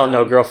 As to we all know,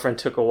 become- Girlfriend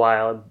took a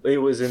while. It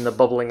was in the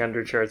bubbling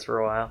undercharts for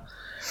a while.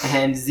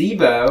 And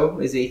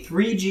Zeebo is a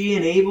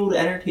 3G-enabled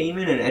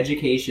entertainment and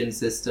education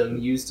system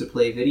used to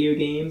play video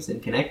games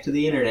and connect to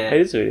the internet.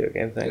 It is a video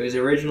game It thing. was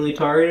originally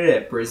targeted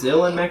at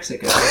Brazil and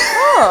Mexico.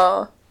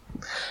 Oh.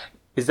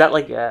 Is that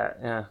like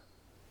yeah?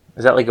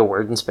 Is that like a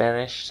word in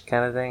Spanish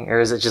kind of thing, or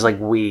is it just like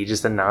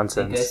just a I think I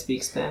nonsense?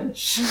 speak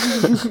Spanish.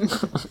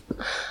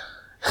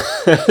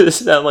 Is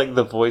that like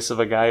the voice of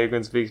a guy who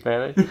can speak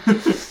Spanish?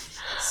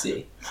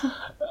 See.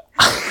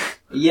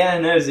 Yeah,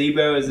 no,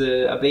 Zeebo is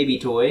a baby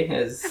toy,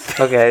 as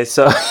Okay,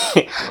 so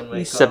one might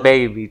it's call a it.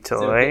 baby So,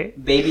 toy.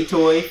 baby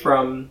toy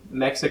from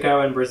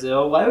Mexico and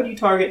Brazil. Why would you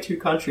target two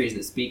countries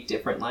that speak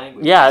different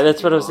languages? Yeah,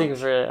 that's what I was thinking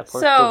for a So-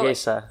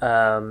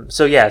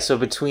 Portuguesa. So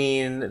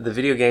between the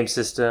video game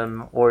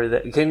system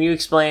can you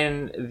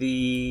explain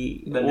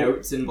the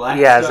notes in Black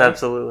Yes, Star?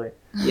 absolutely.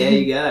 Yeah,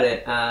 you got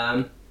it.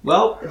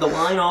 Well, the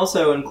line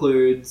also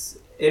includes,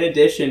 in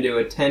addition to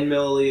a 10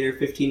 milliliter,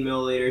 15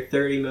 milliliter,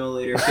 30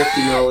 milliliter,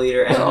 50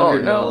 milliliter, and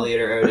 100 no.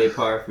 milliliter eau de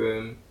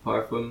parfum,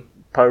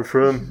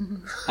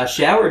 Parfum. a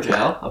shower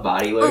gel, a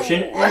body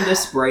lotion, and a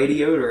spray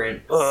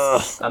deodorant.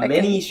 Ugh. A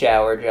mini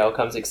shower gel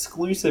comes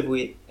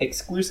exclusively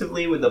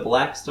with the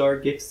Black Star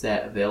gift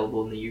set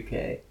available in the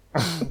UK.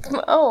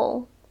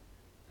 Oh.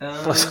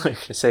 I was going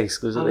to say I'm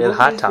exclusively at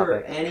Hot looking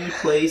for Topic. any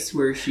place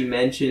where she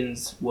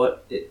mentions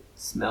what it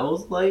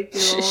smells like.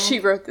 at all. She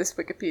wrote this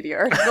Wikipedia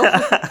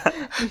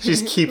article.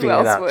 She's keeping Who it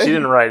else up. would? She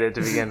didn't write it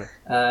to begin with.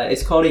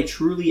 It's called a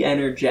truly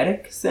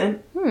energetic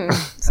scent. A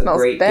Smells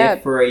great bad.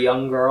 gift for a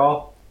young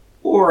girl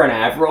or an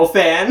Avril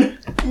fan.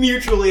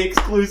 Mutually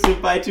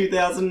exclusive by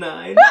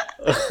 2009.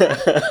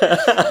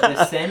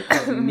 The scent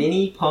of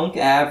mini punk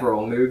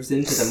Avril moves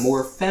into the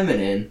more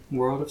feminine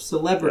world of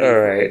celebrity All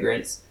right.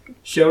 fragrance.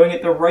 Showing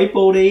at the ripe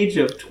old age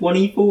of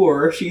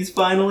 24, she's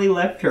finally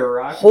left her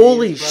rock.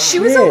 Holy days behind. She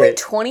was only Shit.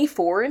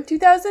 24 in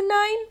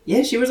 2009?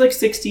 Yeah, she was like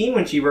 16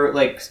 when she wrote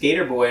like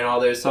Skater Boy and all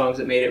those songs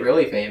that made it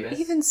really famous.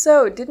 Even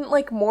so, didn't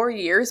like more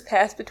years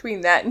pass between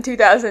that and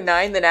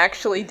 2009 than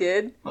actually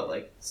did? What,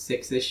 like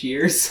 6-ish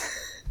years?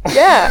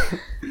 Yeah.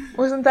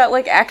 Wasn't that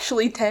like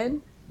actually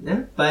 10?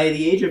 Yeah. By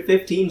the age of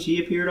 15,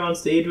 she appeared on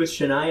stage with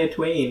Shania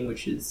Twain,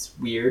 which is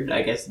weird.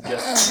 I guess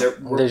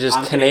They're just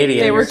I'm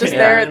Canadian. They were you're just Canadian.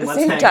 there at the Let's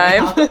same hang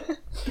time. out.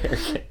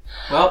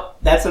 Well,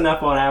 that's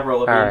enough on Avril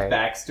Lavigne's All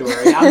right.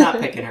 backstory. I'm not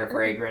picking her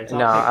fragrance.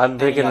 No, I'm any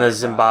picking other the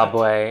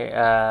Zimbabwe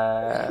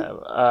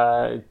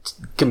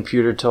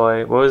computer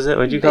toy. What was it?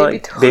 What'd you call Baby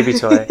it? toy. Baby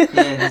toy. product.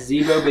 Yeah,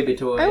 Zeebo baby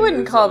toy. I wouldn't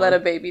moves call on. that a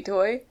baby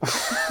toy.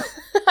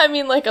 I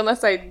mean, like,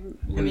 unless I mean,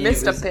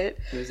 missed it was- a bit.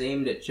 It was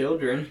aimed at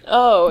children.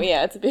 Oh,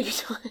 yeah, it's a baby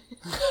toy.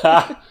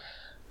 All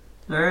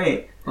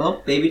right.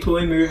 Well, baby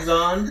toy moves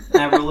on.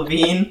 Avril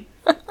Lavigne,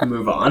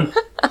 move on.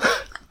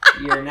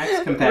 Your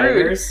next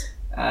competitors.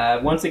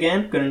 Once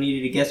again, going to need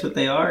you to guess what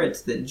they are.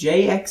 It's the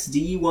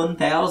JXD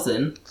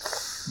 1000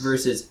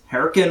 versus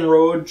Hurricane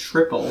Road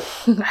Triple.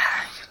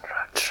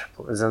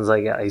 It sounds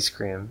like ice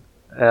cream.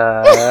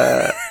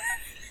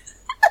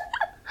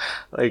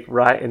 Like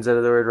instead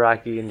of the word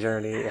Rocky and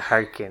Journey,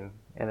 Harkin,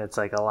 and it's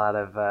like a lot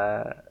of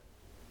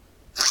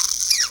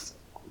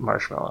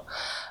marshmallow.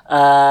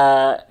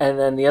 And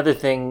then the other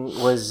thing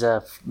was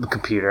the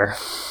computer.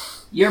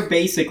 You're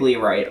basically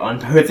right on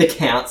both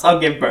accounts. I'll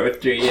give both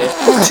to you.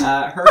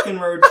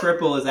 Herkenrode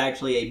Triple is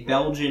actually a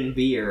Belgian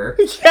beer.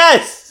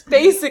 Yes!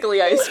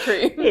 Basically ice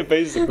cream. Yeah,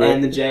 basically.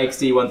 And the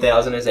JXD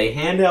 1000 is a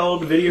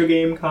handheld video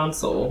game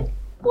console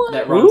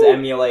that runs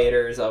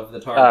emulators of the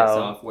target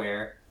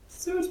software.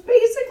 So it's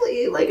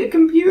basically like a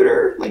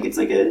computer. Like it's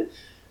like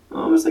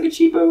almost like a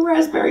cheapo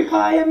Raspberry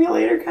Pi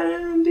emulator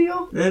kind of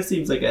deal. And that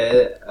seems like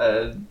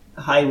a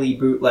highly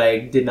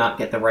bootleg, did not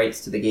get the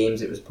rights to the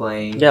games it was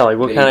playing. Yeah, like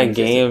what kind of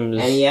games?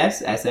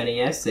 NES,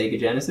 SNES, Sega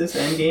Genesis,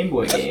 and Game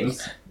Boy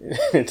games.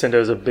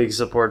 Nintendo's a big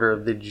supporter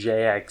of the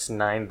JX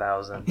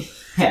 9000.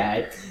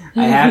 Yeah,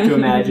 I have to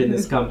imagine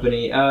this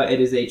company. It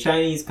is a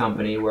Chinese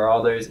company where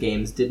all those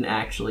games didn't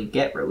actually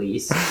get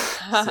released.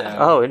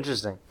 Oh,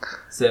 interesting.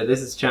 So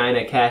this is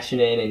China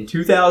cashing in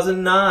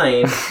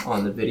 2009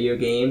 on the video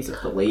games of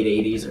the late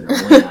 80s or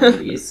early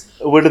 90s.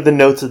 What are the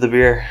notes of the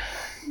beer?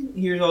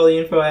 Here's all the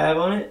info I have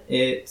on it.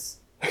 It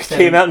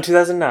came out in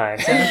 2009.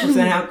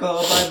 7%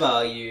 alcohol by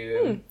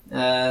volume.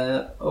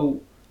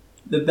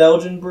 The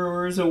Belgian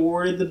brewers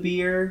awarded the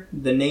beer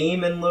the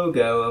name and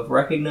logo of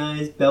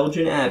recognized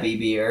Belgian Abbey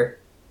beer.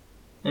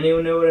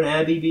 Anyone know what an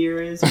Abbey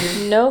beer is?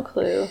 No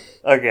clue.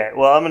 Okay,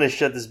 well, I'm going to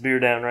shut this beer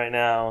down right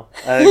now.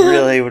 I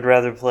really would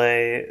rather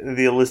play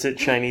the illicit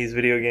Chinese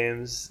video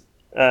games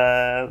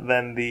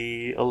than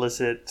the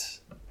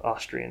illicit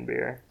Austrian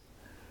beer.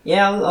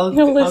 Yeah, I'll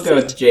go with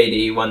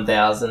JD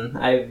 1000.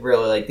 I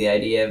really like the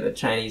idea of a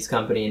Chinese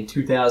company in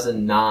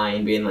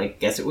 2009 being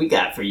like, guess what we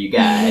got for you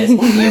guys?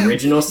 The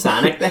original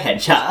Sonic the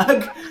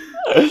Hedgehog.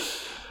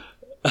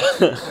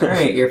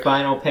 Alright, your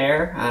final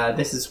pair.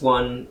 This is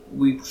one,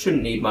 we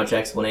shouldn't need much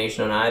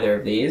explanation on either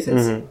of these.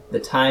 It's the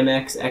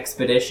Timex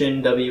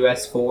Expedition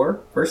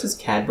WS4 versus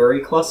Cadbury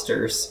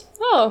Clusters.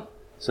 Oh.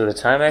 So the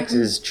Timex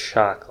is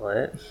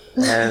chocolate,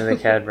 and the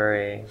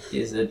Cadbury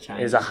is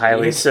a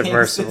highly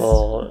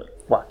submersible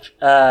watch.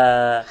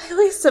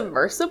 Highly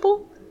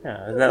submersible?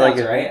 Yeah, isn't that like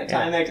right? A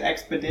Timex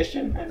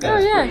Expedition? Oh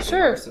yeah,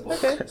 sure.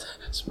 Okay.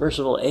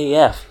 Submersible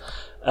AF.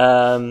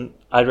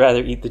 I'd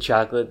rather eat the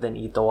chocolate than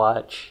eat the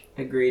watch.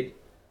 Agreed.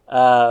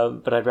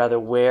 But I'd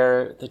rather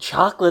wear the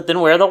chocolate than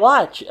wear the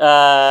watch.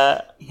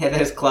 Yeah,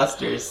 those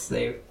clusters,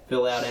 they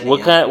fill out any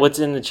what's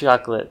in the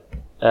chocolate?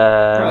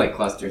 Probably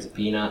clusters of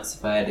peanuts,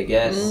 if I had to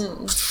guess.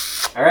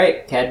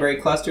 Alright,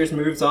 Cadbury Clusters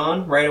moves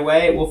on. Right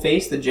away, it will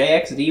face the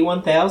JXD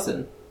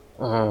 1000.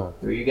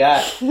 Who you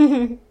got?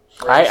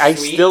 I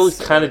still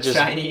kind of just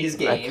Chinese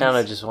games. I kind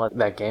of just want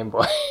that Game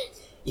Boy.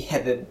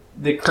 Yeah,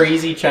 the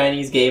crazy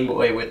Chinese Game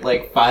Boy with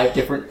like 5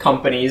 different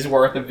companies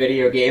worth of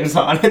video games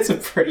on it's a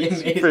pretty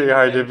amazing. It's pretty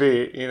hard to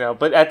beat, you know.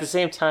 But at the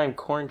same time,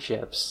 corn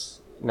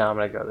chips. No, I'm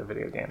gonna go with the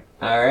video game.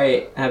 All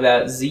right, how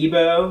about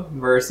Zeebo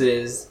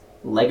versus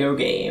Lego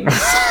Games?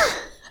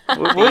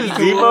 What is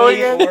Zeebo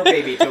again? Or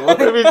Baby Toy?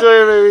 Baby Toy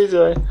or Baby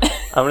Toy?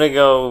 I'm gonna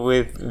go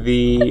with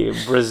the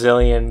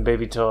Brazilian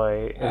Baby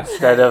Toy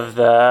instead of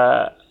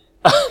the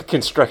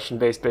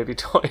construction-based Baby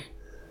Toy.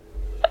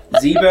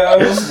 Zeebo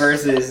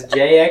versus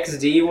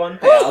JXD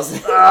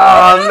 1000.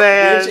 Oh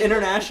man! Which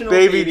international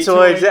baby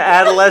toy,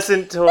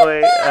 adolescent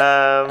toy.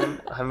 I'm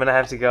gonna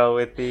have to go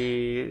with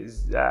the.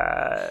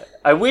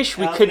 I wish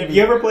we could. Have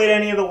you ever played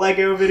any of the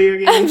Lego video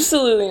games?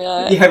 Absolutely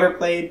not.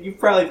 You've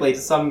probably played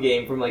some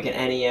game from like an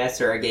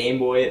NES or a Game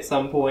Boy at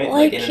some point,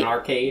 like in an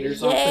arcade or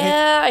something.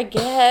 Yeah, I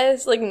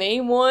guess. Like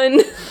name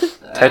one.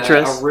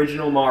 Tetris.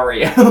 Original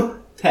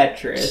Mario.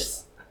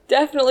 Tetris.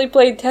 Definitely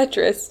played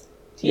Tetris.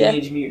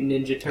 Teenage Mutant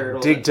Ninja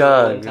Turtles. Dig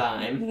Dug.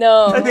 Time.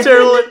 No.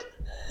 Turtle.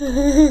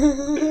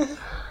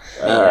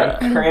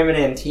 Cramming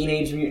in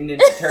Teenage Mutant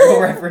Ninja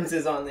Turtle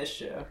references on this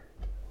show.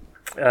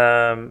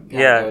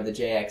 Yeah. Go with the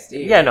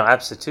JXD. Yeah, no,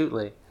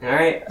 absolutely. All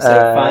right.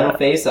 So final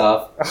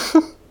face-off.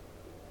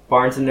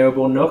 Barnes &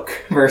 Noble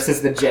Nook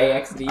versus the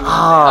JXD.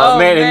 Oh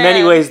man! In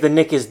many ways, the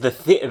Nook is the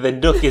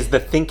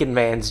thinking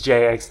man's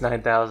JX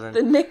 9000.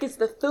 The Nick is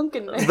the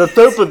thinking man. The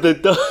third of the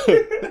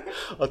toy.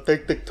 I'll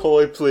take the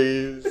toy,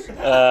 please.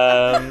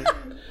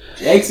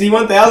 JXD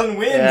 1000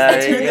 wins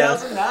the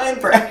 2009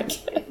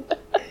 bracket.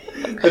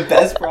 The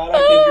best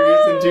product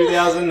introduced in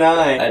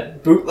 2009. A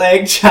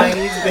bootleg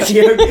Chinese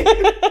video game.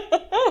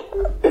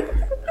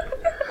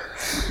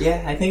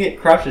 Yeah, I think it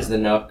crushes the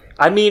Nook.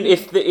 I mean,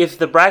 if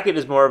the bracket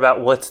is more about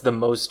what's the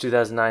most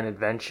 2009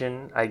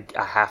 invention, I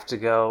have to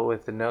go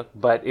with the Nook.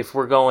 But if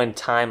we're going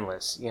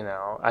timeless, you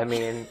know, I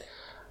mean...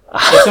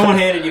 If someone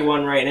handed you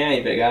one right now,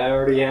 you'd be like, I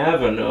already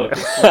have a Nook.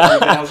 It's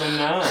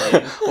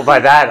 2009. Well, by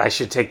that, I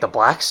should take the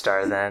Black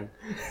Star then.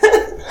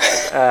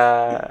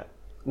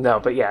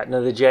 No, but yeah,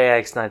 no, the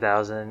JX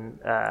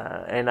 9000,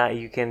 and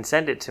you can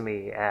send it to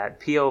me at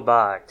P.O.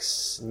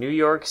 Box, New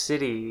York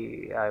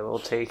City. I will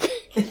take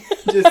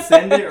Just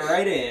send it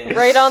right in.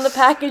 Right on the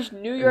package,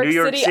 New York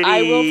City,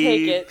 I will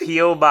take it.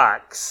 P.O.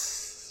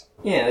 Box.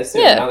 Yeah, let's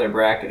do another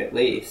bracket at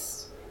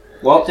least.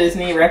 Walt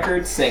Disney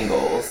Records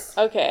singles.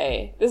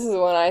 Okay, this is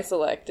one I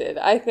selected.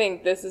 I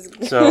think this is...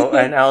 So,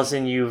 and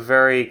Allison, you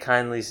very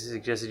kindly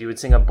suggested you would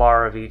sing a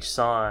bar of each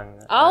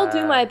song. I'll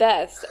do my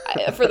best.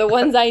 For the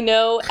ones I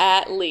know,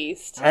 at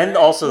least. And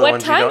also the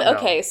ones you don't know.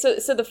 Okay, so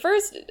the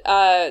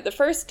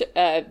first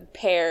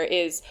pair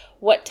is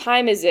What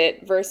Time Is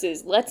It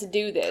versus Let's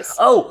Do This.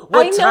 Oh,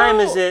 What Time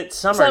Is It?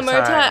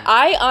 Summertime.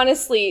 I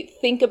honestly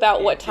think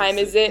about What Time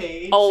Is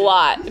It a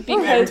lot.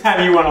 Because every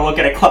time you want to look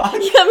at a clock. I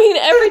mean,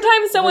 every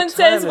time someone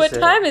says What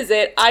Time Is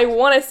It, I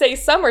want to say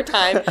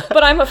summertime,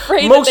 but I'm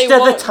afraid that they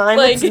won't. Most of the time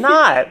it's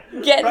not.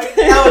 Get right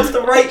now it's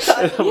the right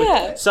time.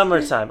 Yeah.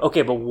 Summertime.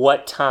 Okay, but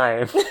what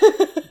time?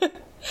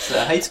 It's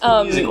a High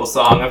School Musical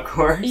song, of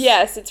course.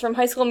 Yes, it's from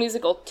High School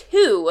Musical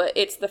 2.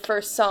 It's the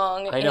first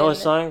song. I know a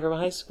song from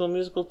High School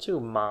Musical 2,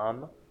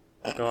 Mom.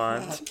 Go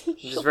on. I'm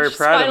just very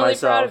proud of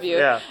myself. Proud of you.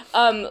 Yeah.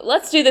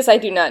 Let's Do This I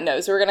do not know,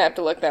 so we're going to have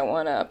to look that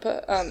one up.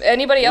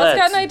 Anybody else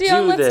got an idea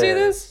on Let's Do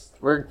This?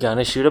 We're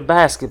gonna shoot a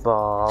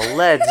basketball.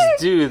 Let's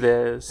do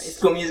this. High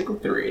School Musical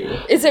 3.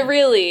 Is it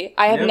really?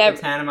 I have never...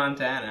 It's Hannah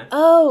Montana.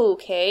 Oh,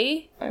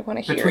 okay. I want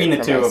to hear Between it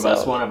the two myself. of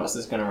us, one of us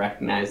is going to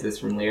recognize this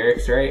from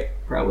lyrics, right?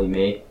 Probably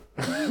me.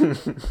 I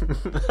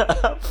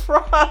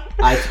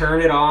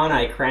turn it on,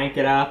 I crank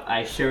it up,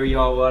 I show you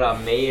all what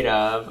I'm made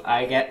of.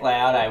 I get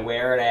loud, I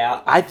wear it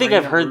out. I think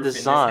I've heard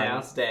this song.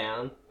 House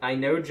down. I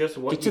know just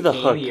what Get you to the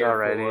came hook here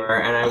already.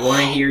 for, and I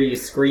want to hear you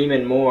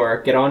screaming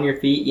more. Get on your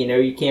feet, you know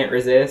you can't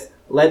resist.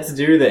 Let's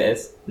do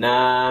this.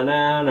 Na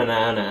na na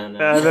na na na.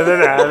 Oh,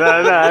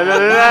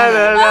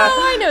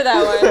 I know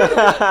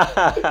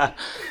that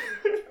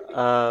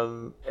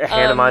one.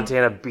 Hannah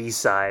Montana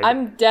B-side.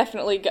 I'm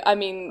definitely... I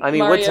mean,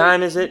 Mario... what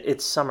time is it?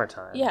 It's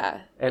summertime.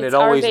 Yeah. And it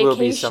always will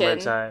be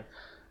summertime.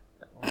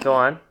 Go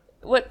on.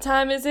 What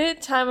time is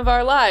it? Time of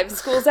our lives.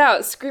 School's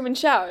out. Scream and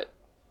shout.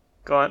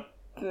 Go on.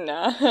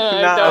 Nah,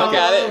 I don't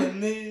got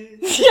it.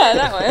 Yeah,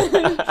 that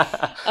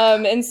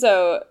one. And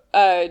so,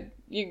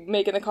 you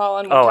making the call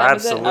on what time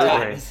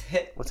absolutely. Is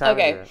it? What time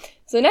is it?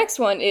 So the next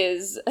one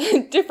is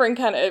different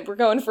kind of, we're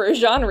going for a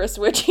genre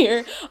switch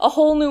here. A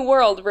Whole New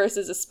World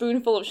versus A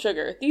Spoonful of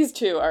Sugar. These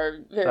two are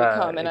very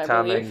common, I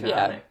believe.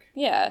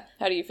 Yeah.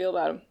 How do you feel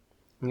about them?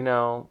 You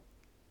know,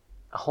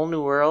 A Whole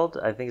New World,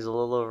 I think, is a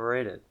little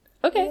overrated.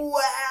 Okay. Wow.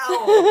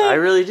 I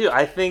really do.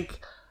 I think...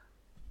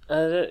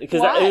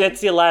 because that's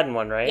the Aladdin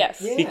one, right?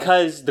 Yes. Yeah.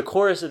 Because the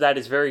chorus of that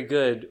is very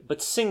good,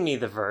 but sing me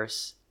the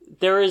verse.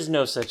 There is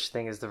no such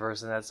thing as the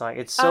verse in that song.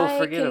 It's so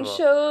forgettable. I can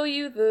show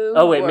you the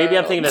Oh, wait, world. maybe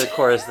I'm thinking of the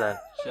chorus then.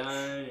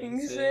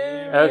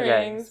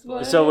 Okay.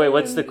 So wait,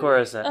 what's the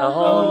chorus then? A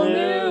whole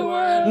new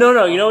world.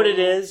 No, you know what it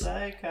is?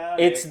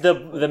 It's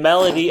the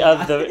melody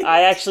of the...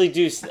 I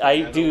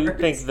do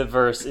think the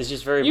verse is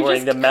just very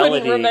boring. The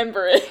melody... couldn't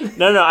remember it.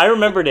 No, I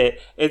remembered it.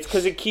 It's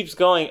because it keeps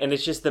going, and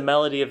it's just the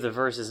melody of the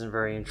verse isn't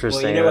very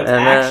interesting. Well, you know what's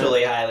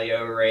actually highly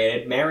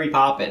overrated? Mary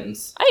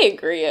Poppins. I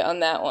agree on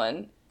that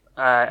one.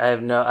 I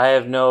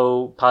have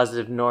no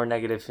positive nor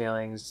negative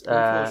feelings.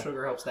 Spoonful of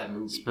Sugar helps that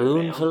movie.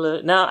 Spoonful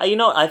of... Now,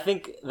 I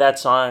think that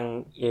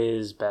song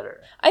is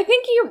better. I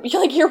think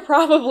you're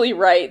probably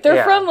right.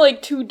 They're from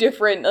two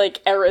different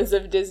eras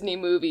of Disney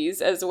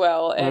movies as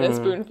well, and A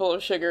Spoonful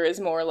of Sugar is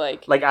more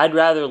like I'd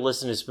rather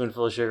listen to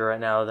Spoonful of Sugar right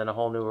now than A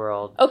Whole New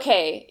World.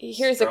 Okay,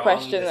 here's a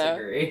question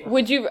disagree. though.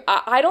 Would you?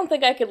 I don't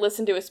think I could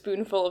listen to A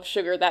Spoonful of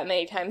Sugar that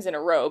many times in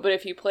a row. But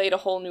if you played A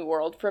Whole New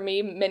World for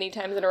me many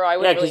times in a row, I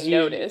wouldn't really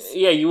notice.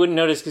 Yeah, you wouldn't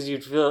notice because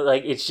you'd feel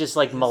like it's just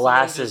like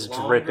molasses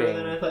dripping.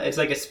 It's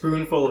like a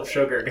spoonful of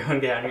sugar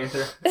going down your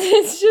throat.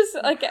 It's just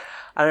like...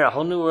 I don't know,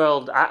 Whole New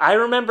World... I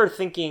remember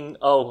thinking,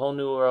 Whole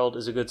New World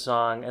is a good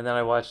song, and then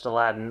I watched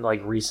Aladdin,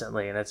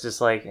 recently, and it's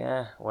just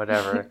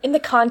whatever. In the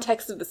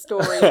context of the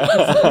story,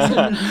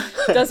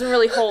 it doesn't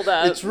really hold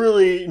up. It's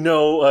really,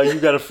 you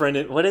got a friend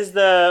in... What's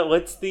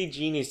the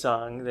Genie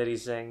song that he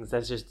sings?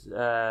 That's just,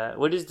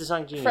 what is the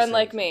song Genie Friend sings?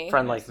 Like Me.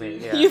 Friend Like Me,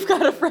 yeah. You've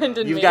got a friend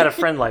in me. You've got a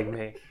friend like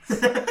me.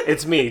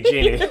 It's me,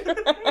 Genie.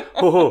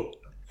 Hoo-hoo.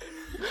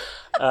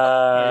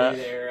 Hey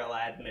there,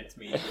 Aladdin, it's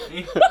me.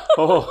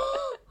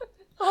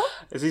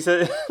 As he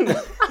said,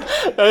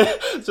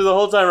 so the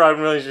whole time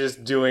Robin Williams is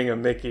just doing a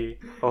Mickey.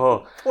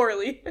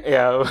 Poorly.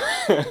 Yeah.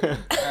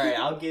 Alright,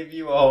 I'll give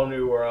you A Whole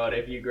New World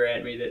if you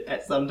grant me that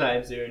at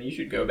sometime soon you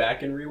should go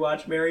back and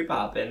rewatch Mary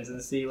Poppins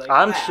and see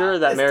I'm sure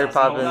that Mary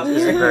Poppins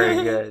is very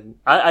good.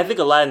 I think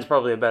Aladdin's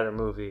probably a better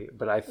movie,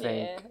 but I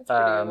think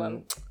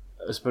A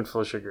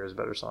Spoonful of Sugar is a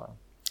better song.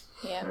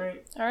 Yeah.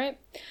 All right.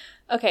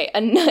 Okay,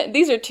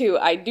 these are two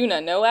I do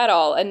not know at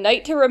all. A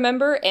Night to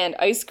Remember and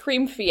Ice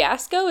Cream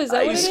Fiasco? Is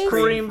that what it is? Ice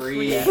Cream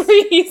Freeze.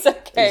 Freeze,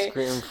 okay. Ice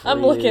Cream Freeze.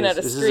 I'm looking at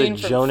a screen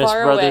is this a from Jonas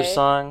far Brothers away.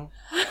 song?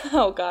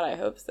 Oh, God, I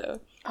hope so.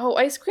 Oh,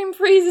 Ice Cream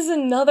Freeze is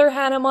another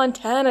Hannah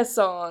Montana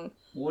song.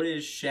 What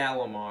is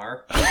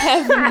Shalimar?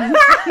 I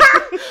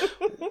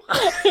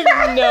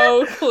have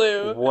no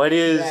clue. What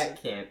is...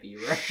 That can't be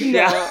right.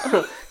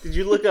 No. Did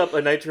you look up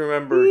A Night to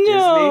Remember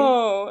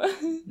No.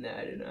 Disney? No,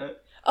 I did not.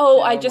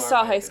 Oh, I just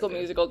saw High School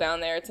Musical down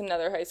there. It's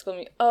another High School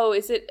Musical. Oh,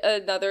 is it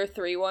another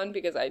 3 one?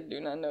 Because I do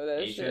not know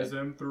that.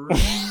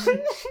 HSM3.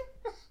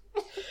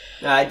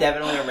 I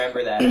definitely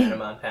remember that Hannah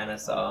Montana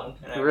song.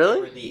 And I Really?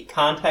 remember the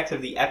context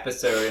of the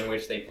episode in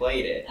which they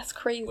played it. That's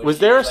crazy. Was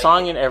there a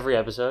song in every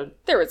episode?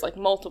 There was like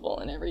multiple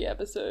in every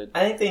episode.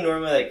 I think they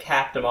normally like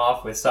capped them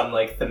off with some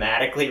like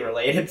thematically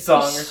related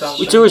song or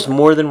something. There was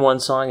more than one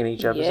song in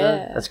each episode?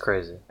 Yeah. That's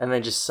crazy. And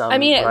then just some... I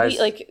mean,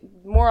 like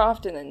more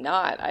often than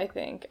not, I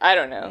think. I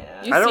don't know.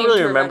 Yeah. You I don't seem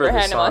really to remember the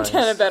Hannah songs.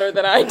 Montana better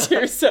than I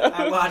do, so.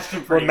 I watched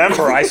them pretty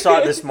Remember, I saw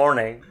it this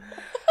morning,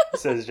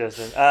 says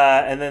Justin.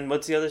 And then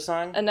what's the other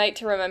song? A Night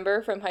to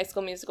Remember from High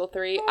School Musical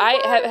 3.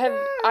 I have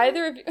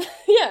either of you...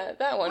 yeah,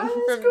 that one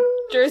from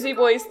Jersey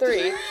Boys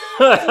 3.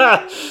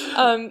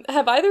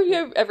 Have either of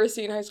you ever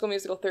seen High School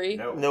Musical 3?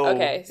 Nope. No.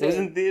 Okay, so it was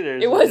in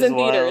theaters. It was in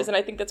which is theaters, wild. and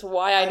I think that's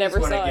why I never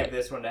just saw want to it. give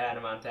this one to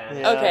Hannah Montana.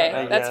 Yeah, Okay,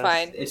 I that's guess.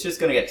 fine. It's just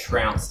going to get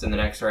trounced in the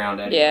next round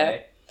anyway. Yeah.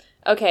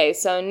 Okay,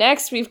 so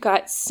next we've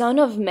got Son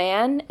of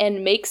Man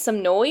and Make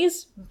Some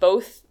Noise.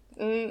 Both,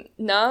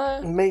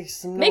 nah. Make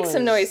Some Noise. Make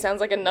Some Noise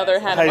sounds like another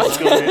That's Hannah High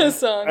School Montana Musical.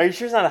 song. Are you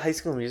sure it's not a High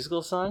School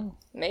Musical song?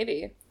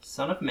 Maybe.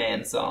 Son of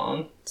Man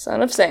song.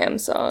 Son of Sam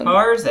song.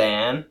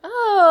 Tarzan.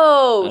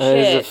 Oh, Is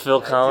it shit.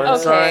 Phil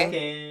Collins Okay. song?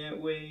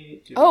 Can't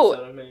wait to be Oh.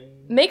 Son of Man.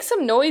 Make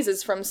Some Noise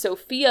is from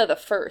Sophia the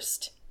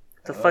First.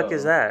 What the fuck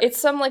is that? It's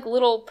some, like,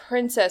 little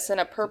princess in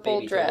a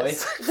purple baby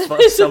dress. Fuck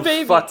It's a some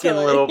baby fucking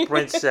toy. little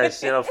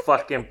princess in a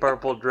fucking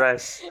purple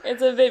dress.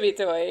 It's a baby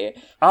toy.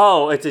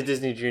 Oh, it's a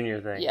Disney Junior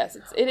thing. Yes,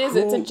 it is.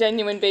 It's a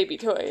genuine baby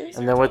toy.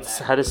 And then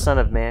how does Son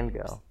of Man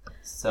go?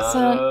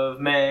 Son of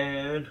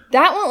Man.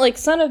 That one, like,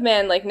 Son of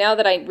Man, like, now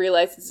that I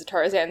realize it's a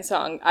Tarzan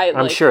song, I'm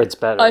like, sure it's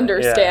better.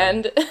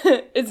 understand.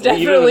 It's Yeah.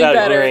 Even definitely without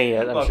better. hearing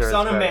it, I'm Look, sure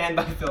Son it's of better. Man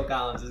by Phil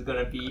Collins is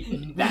going to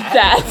be that.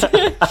 That.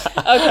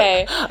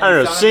 Okay. I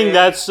don't know. Son of Sing Man.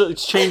 that.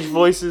 Change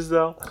voices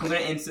though. I'm going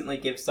to instantly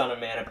give Son of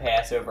Man a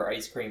pass over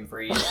Ice Cream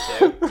Freeze,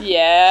 too.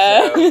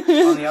 Yeah.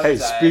 So, on the other Hey,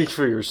 side, speak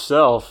for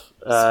yourself.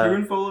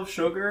 Spoonful of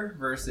Sugar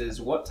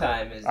versus What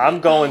Time Is It?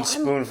 I'm going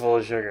Spoonful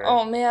of Sugar.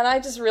 Oh man, I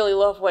just really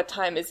love What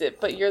Time Is It,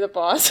 but you're the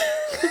boss.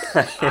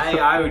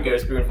 I would go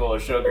Spoonful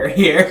of Sugar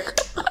here.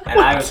 And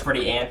I was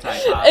pretty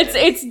anti-pop.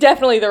 It's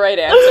definitely the right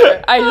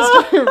answer. I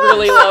just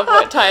really love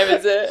What Time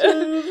Is It.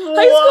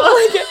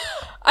 High School,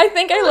 I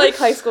think I like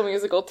High School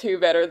Musical 2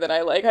 better than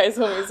I like High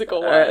School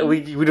Musical 1.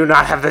 We do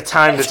not have the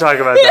time to talk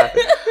about that.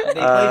 They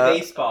play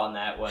baseball in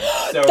that one.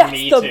 So That's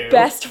me the too.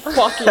 best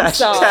fucking song.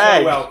 So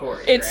Hashtag. well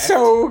choreographed. It's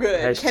so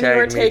good. Kenny Hashtag me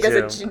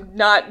Ortega's too.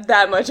 not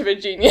that much of a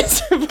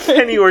genius.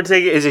 Kenny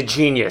Ortega is a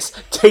genius,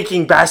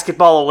 taking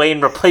basketball away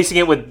and replacing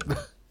it with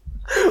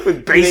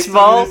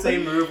baseball. They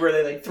do the same move where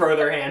they like throw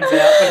their hands out, but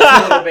it's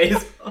a little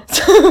baseball.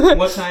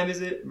 What Time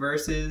Is It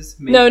versus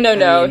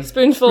No.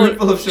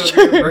 Spoonful of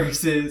Sugar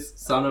versus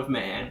Son of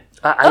Man.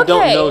 I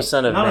don't Okay. know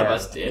Son of None Man. of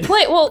us did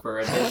Play, well, for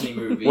a Disney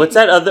movie. What's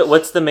that other?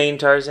 What's the main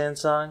Tarzan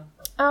song?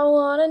 I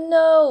wanna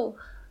know.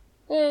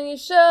 Can you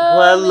show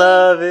What me?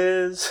 love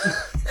is.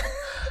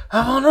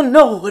 I wanna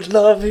know what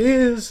love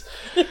is.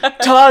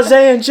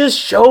 Tarzan, just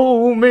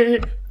show me.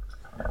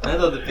 I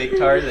thought the big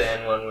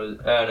Tarzan one was.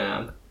 Oh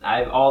no.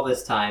 I've all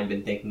this time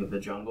been thinking of the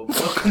Jungle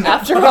Book.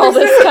 After all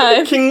this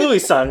time. King Louis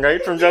song,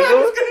 right? From I Jungle?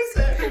 was gonna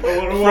say.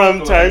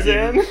 From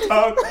Tarzan?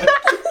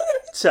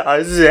 Tarzan.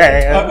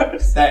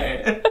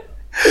 Tarzan.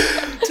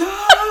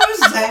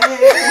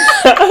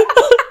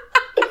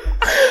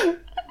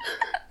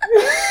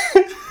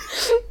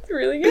 It's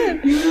really good.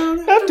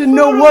 Have to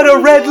know what a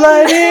red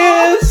light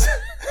is.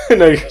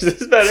 No, yours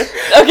is better.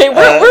 Okay,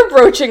 we're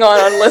broaching on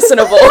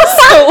unlistenable,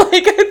 so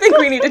like I think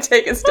we need to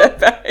take a step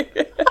back.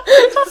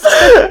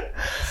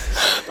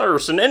 There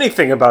isn't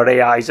anything about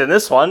AIs in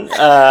this one.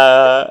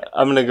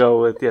 I'm gonna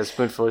go with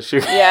Spoonful of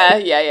Sugar. Yeah,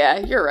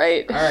 you're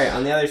right. Alright,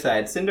 on the other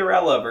side,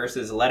 Cinderella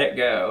versus Let It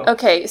Go.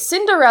 Okay,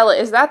 Cinderella,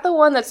 is that the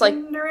one that's like,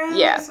 Cinderella,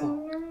 yeah.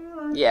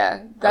 Cinderella. Yeah,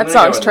 I'm that gonna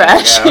song's go with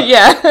Let It trash. Go.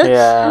 Yeah.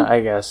 Yeah, I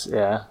guess.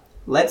 Yeah.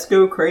 Let's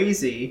Go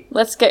Crazy.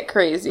 Let's get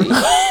crazy.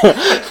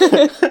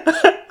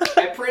 I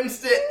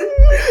princed it.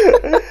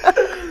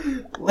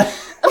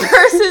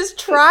 Versus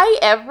Try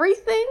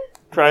Everything?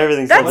 Try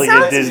Everything That sounds like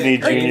a sounds Disney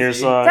crazy. Junior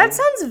song. That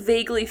sounds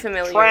vaguely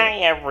familiar. Try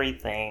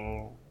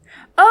Everything.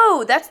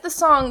 Oh, that's the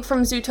song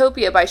from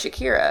Zootopia by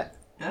Shakira.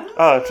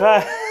 Oh,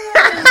 try.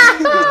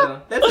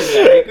 Oh, that's a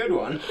very good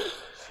one.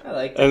 I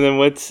like it. And then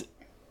what's?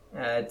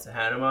 It's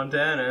Hannah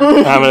Montana.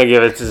 I'm gonna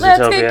give it to Let's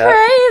get Zootopia.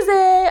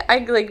 crazy. I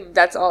like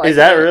that's all. Is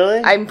I that know. really?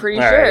 I'm pretty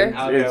All sure. right,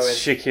 I'll go It's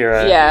with-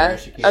 Shakira. Yeah.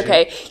 Shakira.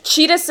 Okay.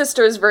 Cheetah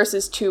Sisters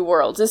versus Two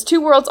Worlds. Is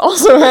Two Worlds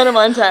also Hannah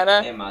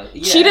Montana?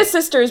 Yeah. Cheetah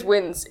Sisters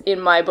wins in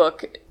my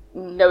book,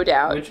 no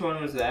doubt. Which one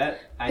was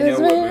that? I know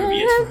what movie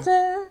it's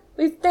from.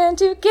 We stand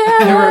There were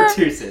together.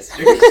 two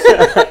sisters.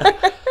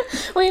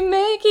 We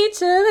make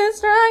each other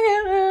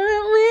stronger.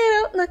 We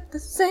don't look the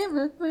same.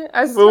 But we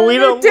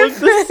don't look the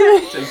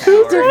same. It's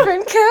empowering.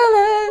 Different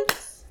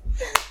colors.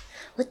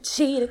 We're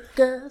cheetah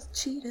girls,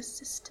 cheetah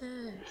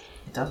sisters.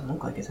 It doesn't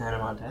look like it's Hannah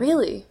Montana.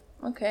 Really?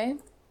 Okay.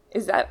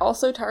 Is that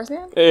also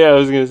Tarzan? Yeah, I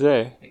was gonna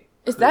say.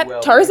 Is Could that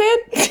well be. Tarzan?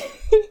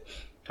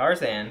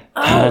 Tarzan.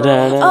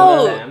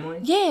 Oh,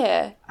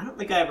 yeah. I don't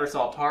think I ever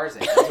saw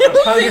Tarzan. I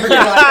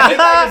think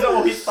I just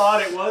always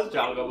thought it was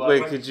Jungle Book.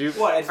 Wait, could you?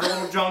 What? It's the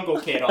little jungle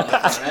kid on the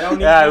front. I don't even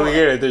Yeah, know we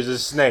get it. There's a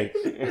snake.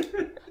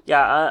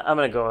 Yeah, I'm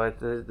gonna go with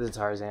the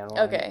Tarzan one.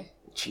 Okay.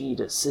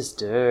 Cheetah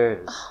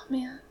Sisters. Oh,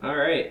 man. All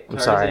right. I'm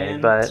Tarzan sorry,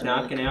 but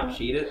knocking out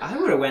Cheetah. I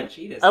would have went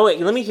Cheetah. Oh wait,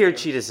 let me hear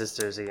Cheetah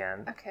Sisters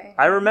again. Okay.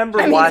 I remember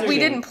I mean, watching. we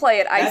didn't play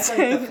it. I That's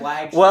like the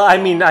flagship. Well, I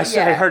mean, I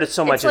Yeah. heard it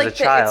so much as a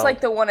child. It's like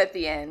the one at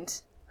the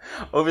end.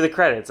 Over the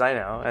credits, I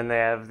know, and they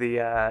have the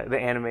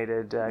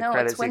animated No,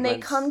 credit it's when sequence. they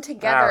come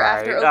together All right,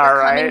 after all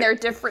overcoming right. their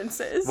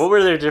differences. What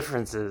were their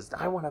differences?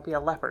 I want to be a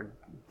leopard.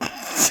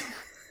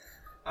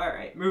 All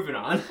right, moving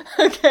on.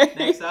 Okay.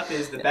 Next up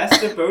is the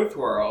Best of Both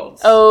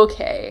Worlds.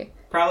 Okay.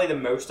 Probably the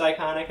most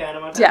iconic Hannah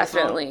Montana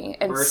Definitely. song.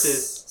 And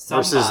Versus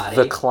Somebody. Versus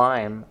The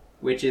Climb.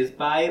 Which is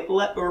by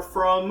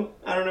from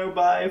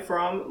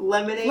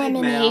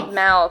Lemonade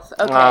Mouth.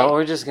 Okay.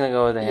 We're just gonna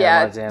go with the Hannah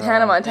Yeah, Montana. Hannah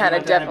one. Montana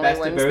definitely Best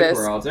wins of Both this.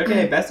 Worlds.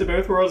 Okay, Best of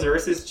Both Worlds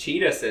versus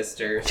Cheetah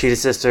Sisters. Cheetah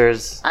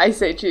Sisters. I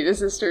say Cheetah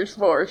Sisters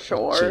for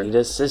sure. Cheetah Make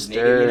it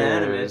Sisters.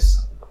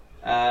 unanimous.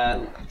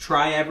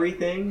 Try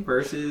Everything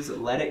versus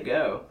Let It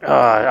Go.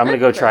 I'm gonna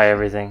go Try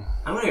Everything.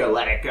 I'm gonna go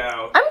Let It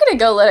Go. I'm gonna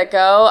go Let It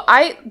Go.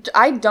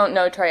 I don't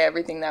know Try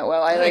Everything that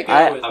well. I like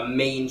Let it. It Go was a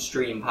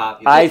mainstream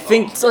popular I song.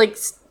 think It's like,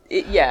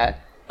 yeah.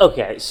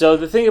 Okay, so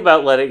the thing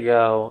about Let It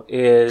Go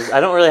is I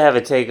don't really have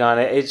a take on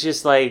it. It's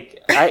just like,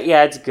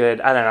 yeah, it's good.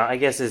 I don't know. I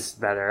guess it's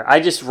better. I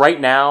just, right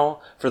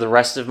now, for the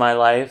rest of my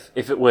life,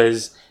 if it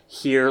was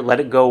here, Let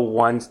It Go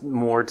one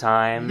more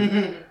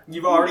time.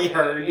 You've already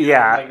heard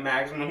Yeah. like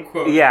maximum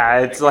quote.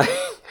 Yeah, it's like,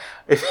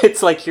 if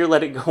it's like, here,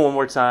 let it go one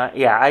more time.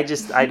 Yeah, I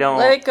don't.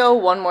 Let It Go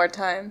one more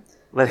time.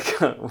 Let it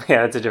go.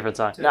 Yeah, that's a different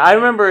song. Now, I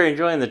remember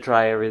enjoying the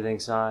Try Everything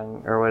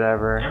song or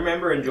whatever. I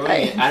remember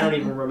enjoying it. I don't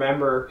even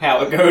remember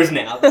how it goes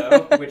now, though,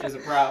 which is a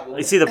problem.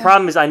 You see, the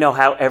problem is I know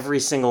how every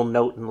single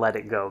note in Let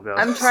It Go goes.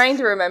 I'm trying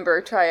to remember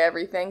Try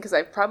Everything because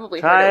I've probably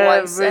Try heard it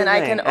once, and I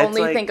Everything. can It's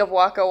only like- think of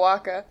Waka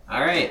Waka.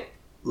 All right,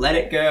 Let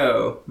It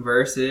Go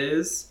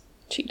versus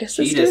Cheetah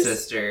Cheetah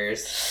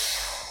Sisters.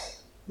 Sisters.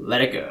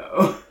 Let It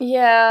Go.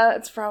 Yeah,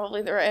 it's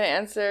probably the right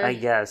answer. I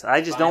guess. I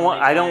just Finally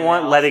I don't time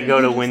want out. Let It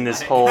Go to win this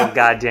Let It whole Go.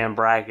 goddamn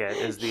bracket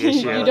is the issue.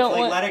 You Well, don't it's like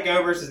want- Let It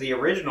Go versus the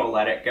original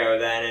Let It Go,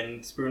 then,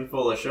 and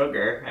Spoonful of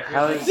Sugar. I feel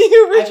How like, is- The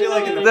I feel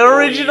like in the, The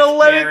original 40s,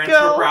 Let It parents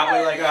Go. were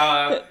probably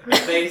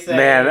like, they say,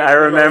 Man, I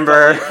 "We're both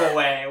remember- going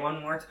away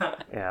one more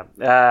time.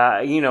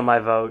 Yeah. You know my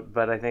vote,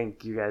 but I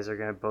think you guys are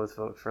going to both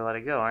vote for Let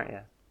It Go, aren't you?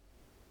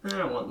 I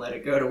don't want Let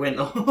It Go to win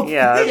the whole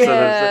Yeah, thing. that's what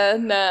I'm Yeah,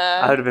 saying. nah.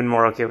 I would have been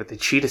more okay with the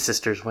Cheetah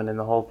Sisters winning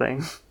the whole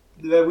thing.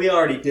 We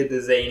already did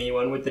the zany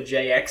one with the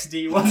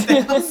JXD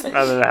 1000.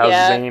 I don't know how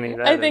Yeah, zany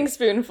that I think is.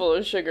 Spoonful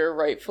of Sugar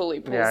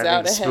rightfully pulls Yeah, I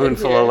out think ahead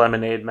Spoonful here. of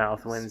Lemonade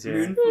Mouth wins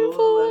here.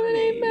 Spoonful of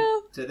lemonade.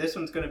 mouth. So this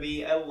one's going to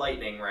be a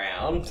lightning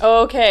round.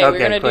 Okay, we're Okay,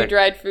 gonna do quick.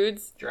 dried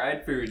foods.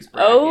 Dried foods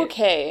bracket.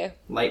 Okay,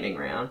 Lightning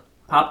round.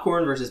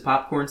 Popcorn versus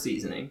popcorn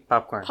seasoning.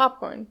 Popcorn.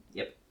 popcorn.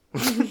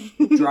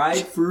 Dried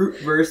fruit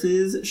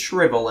versus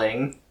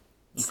shriveling.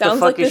 Sounds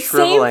fuck like the is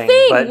shriveling, same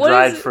thing. but What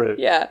dried is it? fruit?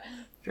 Yeah.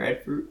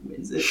 Dried fruit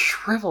wins it.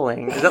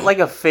 Shriveling? Is that like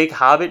a fake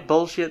Hobbit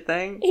bullshit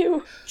thing?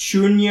 Ew.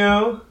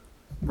 Chunyo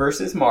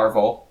versus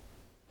Marvel.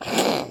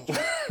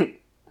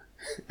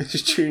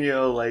 Is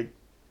Chunyo like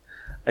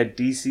a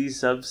DC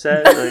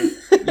subset?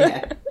 Like,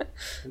 Yeah.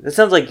 that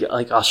sounds like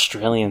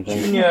Australian thing.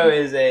 Chunyo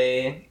is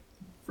a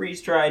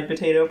freeze-dried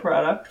potato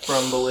product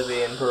from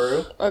Bolivia and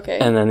Peru. Okay.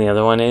 And then the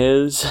other one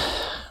is.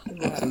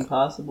 It's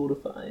impossible to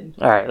find.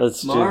 All right,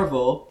 let's do.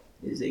 Marvel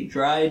is a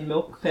dried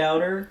milk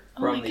powder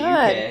oh from my the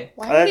god. UK.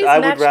 Why are these I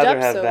would matched rather up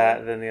have so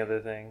that than the other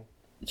thing.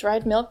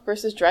 Dried milk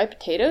versus dried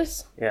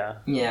potatoes? Yeah.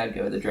 Yeah, I'd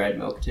go with the dried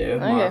milk too. Okay.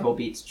 Marvel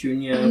beats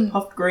Chunyo.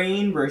 Puffed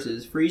grain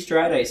versus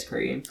freeze-dried ice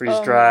cream. Freeze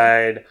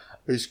dried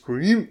ice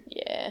cream.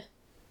 Yeah.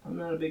 I'm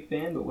not a big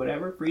fan, but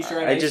whatever.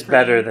 Freeze-dried It's ice just cream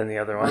better than the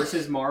other one.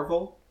 versus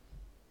Marvel.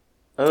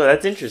 Oh,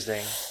 that's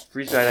interesting.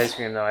 Freeze dried ice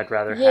cream, though, I'd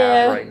rather Yeah.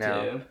 have right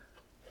now. Too.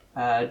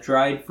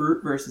 Dried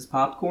fruit versus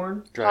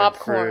popcorn. Dried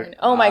Popcorn. fruit.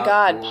 Oh my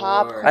god, Popcorn.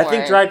 popcorn. I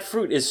think dried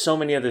fruit is so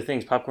many other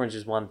things. Popcorn's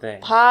just one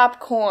thing.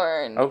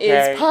 Popcorn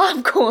Okay. is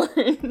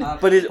popcorn.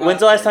 But when's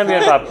the last time you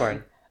had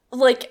popcorn?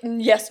 Like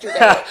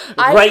yesterday.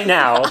 Right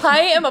now.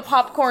 I am a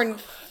popcorn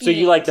So you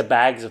fiend. like the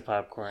bags of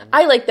popcorn?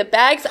 I like the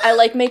bags. I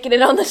like making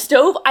it on the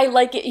stove. I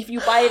like it if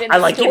you buy it in I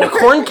the like store. getting a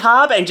corn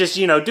cob and just,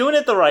 doing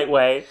it the right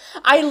way.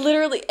 I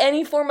literally,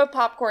 any form of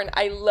popcorn,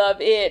 I love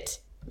it.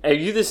 Are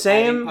you the I think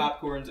same?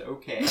 popcorn's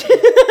okay.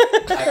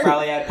 I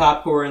probably had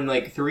popcorn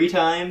like 3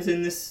 times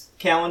in this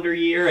calendar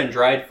year, and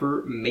dried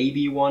fruit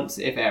maybe once,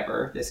 if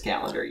ever, this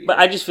calendar year. But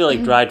I just feel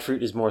like dried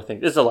fruit is more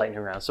things. It's a lightning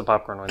round, so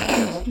popcorn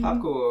wins.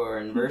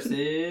 Popcorn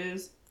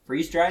versus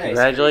freeze-dried ice cream.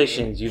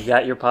 Congratulations, you've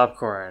got your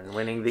popcorn,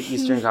 winning the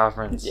Eastern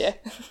Conference. Yeah.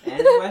 And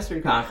the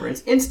Western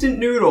Conference. Instant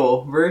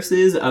noodle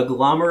versus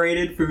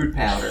agglomerated food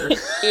powder.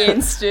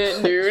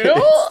 Instant noodle.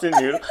 Instant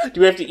noodle. Do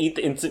we have to eat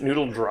the instant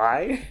noodle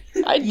dry?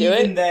 I'd do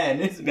Even it. then,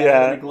 it's better Yeah.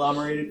 than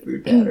agglomerated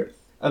food powder.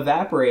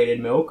 evaporated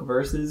milk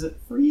versus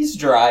freeze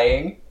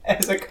drying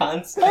as a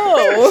concept.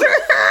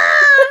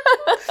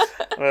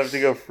 I have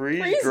to go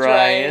freeze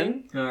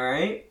drying. All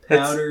right,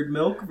 powdered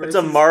milk versus... It's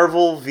a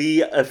Marvel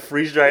v. a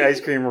freeze-dried ice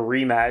cream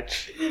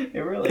rematch. It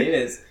really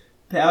is.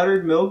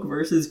 Powdered milk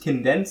versus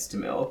condensed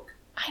milk.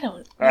 I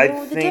don't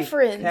know the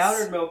difference.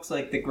 Powdered milk's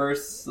like the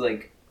gross,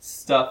 like,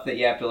 stuff that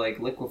you have to, like,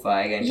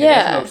 liquefy again. Yeah.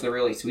 Condensed milk's the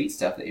really sweet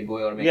stuff that you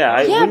boil to make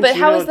milk. But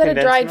how is that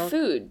a dried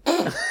food?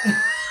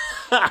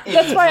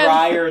 That's why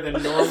drier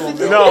than normal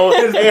milk. No.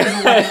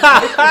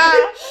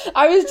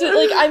 I was just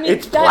like, I mean,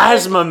 it's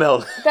plasma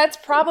milk. That's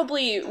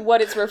probably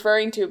what it's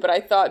referring to, but I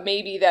thought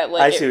maybe that,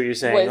 like, I see what you're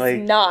saying. Was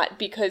like, not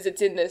because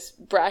it's in this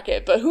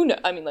bracket, but who knows?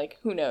 I mean, like,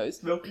 who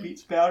knows? Milk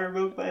beats powdered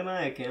milk by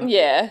my account.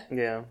 Yeah.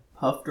 Yeah.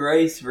 Puffed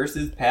rice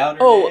versus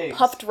powdered eggs.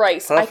 Puffed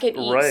rice. I could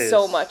eat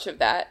so much of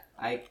that.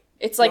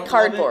 It's like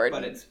cardboard.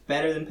 But it's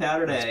better than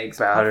powdered eggs.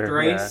 Puffed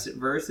rice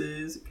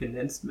versus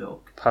condensed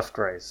milk. Puffed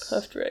rice.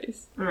 Puffed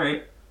rice. All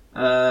right.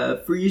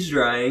 Freeze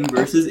drying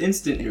versus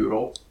instant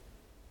noodle.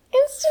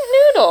 Instant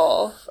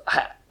noodle.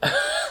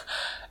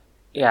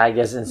 Yeah, I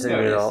guess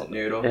instant noodle. Instant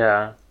noodle.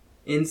 Yeah.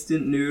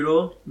 Instant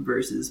noodle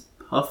versus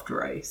puffed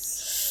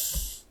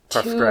rice.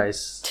 Puffed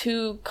rice.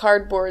 Two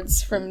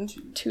cardboards from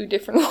two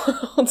different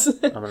worlds.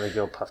 I'm gonna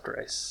go puffed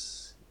rice.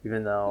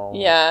 Even though...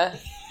 Yeah.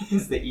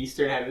 Is the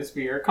Eastern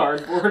Hemisphere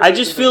cardboard? It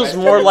just feels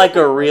more like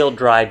a real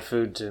dried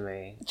food to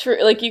me.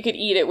 True, like you could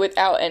eat it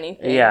without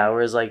anything. Yeah,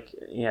 whereas like,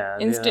 yeah.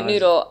 Instant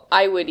noodle,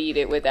 I would eat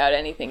it without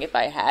anything if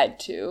I had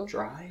to.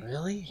 Dry?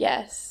 Really?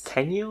 Yes.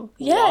 Can you?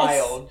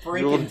 Yes. Wild.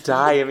 You'll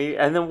die. I mean,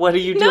 and then what are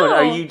you doing? No.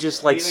 Are you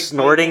just like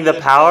snorting the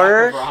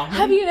power?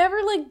 Have you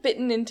never like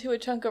bitten into a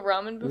chunk of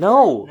ramen before?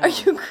 No. Are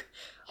you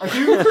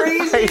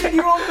crazy?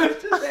 You won't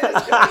lift his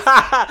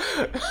ass.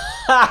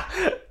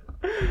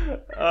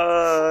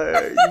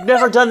 You've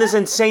never done this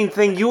insane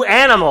thing, you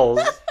animals!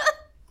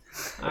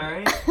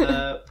 Alright,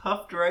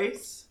 puffed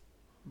rice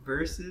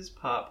versus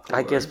popcorn.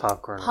 I guess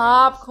popcorn.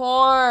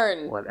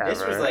 Popcorn! Whatever.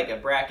 This was like a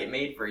bracket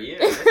made for you.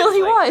 It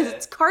really was.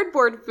 It's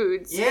cardboard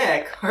foods.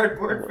 Yeah,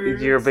 cardboard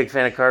foods. You're a big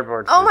fan of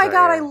cardboard foods. Oh my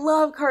god, I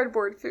love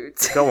cardboard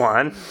foods. Go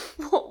on.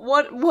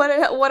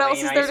 What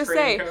else is there to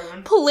say?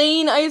 Cone.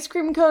 Plain ice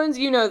cream cones.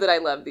 You know that I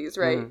love these,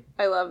 right? Mm.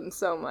 I love them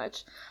so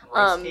much.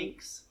 Rice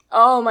cakes.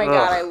 Oh my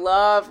god, I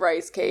love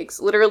rice cakes.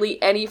 Literally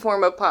any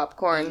form of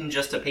popcorn. Eating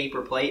just a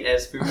paper plate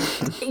as food.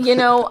 You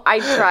know,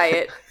 I'd try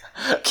it.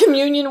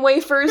 Communion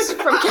wafers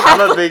from Catholic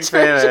I'm a big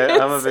fan churches. of it.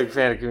 I'm a big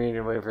fan of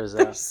communion wafers,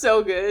 though. They're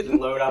so good.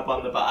 Load up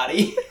on the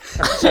body.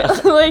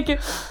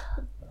 Like,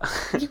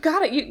 you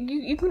got it.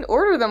 You can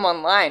order them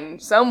online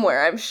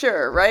somewhere, I'm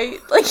sure, right?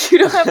 Like, you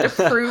don't have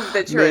to prove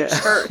that you're a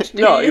church,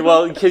 do you?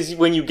 Well, because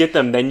when you get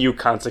them, then you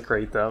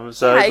consecrate them.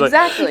 So yeah, it's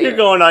exactly. Like, you're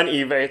going on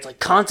eBay. It's like,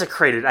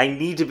 consecrated. I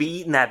need to be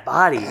eating that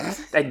body.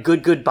 That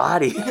good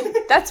body.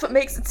 That's what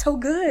makes it so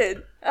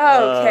good.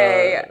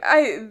 Okay,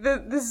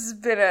 this has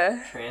been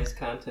a...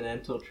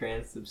 Transcontinental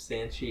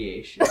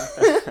transubstantiation.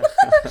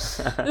 This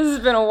has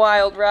been a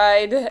wild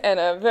ride and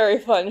a very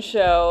fun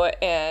show,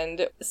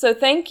 and so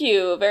thank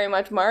you very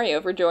much,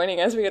 Mario, for joining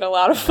us. We had a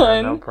lot of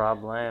fun. No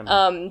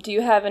problem. Do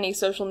you have any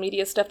social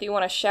media stuff that you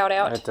want to shout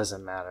out? It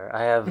doesn't matter.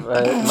 I have,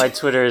 my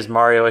Twitter is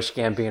Mario-ish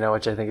Gambino,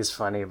 which I think is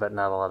funny, but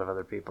not a lot of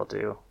other people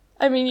do.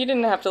 I mean, you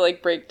didn't have to,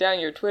 like, break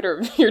down your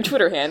Twitter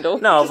handle.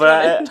 No,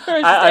 but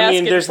I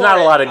mean, there's not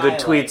a lot of good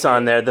tweets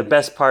on there. The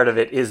best part of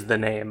it is the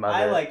name of it.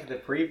 I liked the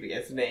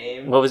previous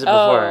name. What was it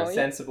before?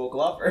 Sensible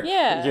Glover.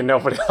 Yeah.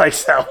 Nobody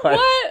likes that one.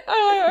 What?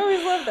 I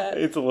always love that.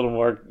 It's a little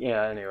more,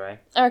 anyway.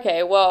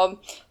 Okay, well,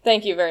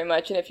 thank you very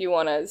much. And if you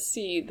want to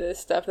see the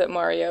stuff that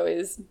Mario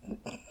is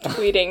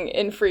tweeting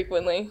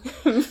infrequently.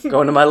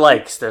 Go into my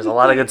likes. There's a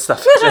lot of good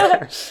stuff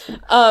there.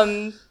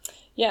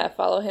 Yeah,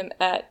 follow him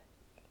at...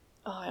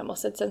 Oh, I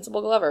almost said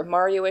Sensible Glover.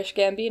 Mario-ish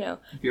Gambino.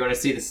 If you want to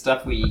see the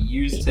stuff we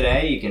used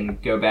today, you can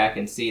go back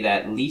and see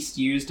that least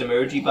used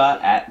emoji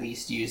bot at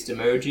least used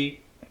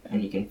emoji.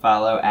 And you can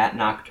follow at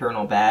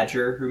Nocturnal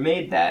Badger, who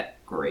made that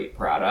great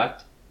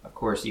product. Of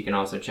course, you can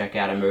also check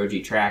out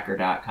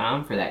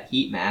emojitracker.com for that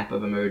heat map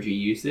of emoji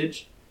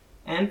usage.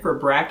 And for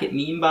Bracket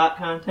Memebot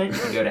content, you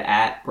can go to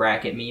at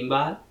Bracket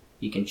Memebot.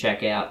 You can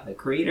check out the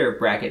creator of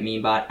Bracket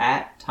Memebot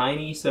at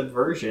Tiny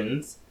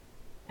Subversions.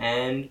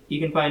 And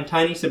you can find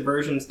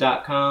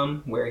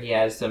tinysubversions.com, where he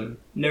has some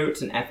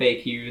notes and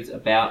FAQs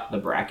about the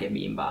Bracket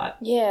Memebot.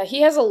 Yeah,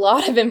 he has a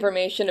lot of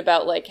information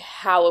about, like,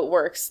 how it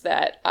works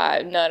that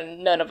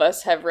none of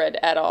us have read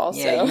at all.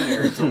 Yeah, so. You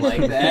nerds will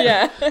like that.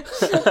 Yeah.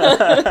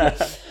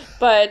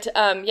 But,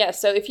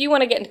 so if you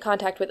want to get into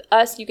contact with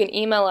us, you can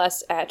email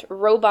us at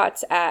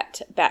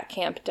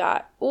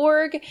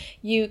robots@batcamp.org.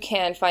 You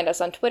can find us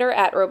on Twitter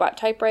at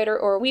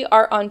robottypewriter, or we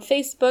are on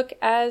Facebook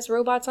as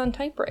Robots on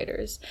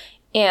Typewriters.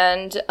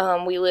 And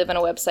we live on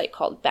a website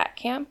called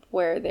Batcamp,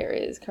 where there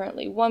is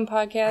currently one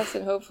podcast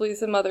and hopefully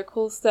some other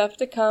cool stuff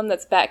to come.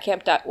 That's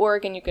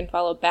batcamp.org, and you can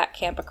follow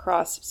Batcamp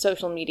across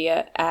social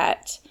media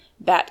at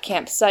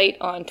Batcamp site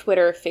on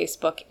Twitter,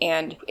 Facebook,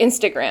 and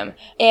Instagram.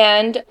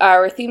 And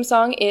our theme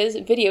song is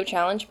Video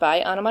Challenge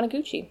by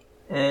Anamanaguchi.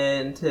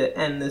 And to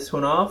end this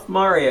one off,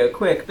 Mario,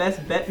 quick,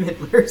 best Bette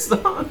Midler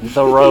song.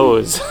 The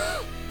Rose.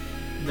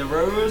 The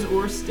Rose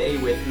or Stay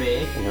With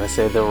Me? I'm gonna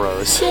say The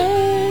Rose.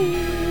 Stay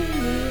with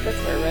me. That's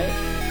her, right?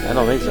 I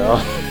don't think so.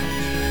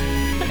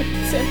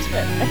 Sam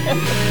Smith.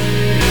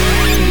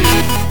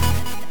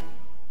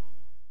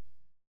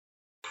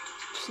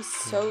 She's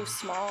so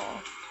small.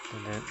 You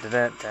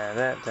can tell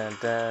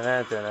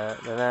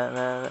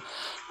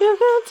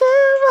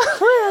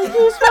when I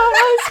use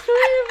my ice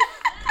cream.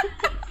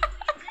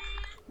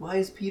 Why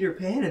is Peter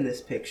Pan in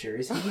this picture?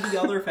 Is he the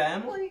other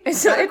family?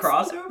 Is that a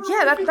crossover?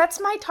 Yeah,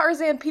 that's my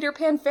Tarzan Peter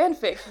Pan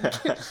fanfic.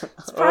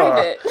 It's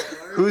private.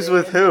 Who's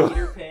with who?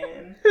 Peter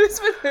Pan. Who's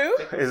with who?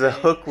 Is a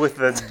hook with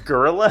the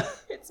gorilla?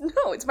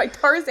 It's my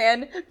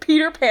Tarzan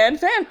Peter Pan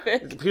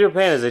fanfic. Peter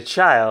Pan is a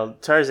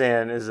child.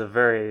 Tarzan is a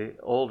very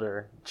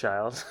older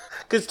child.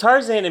 Because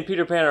Tarzan and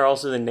Peter Pan are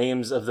also the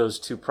names of those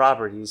two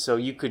properties, so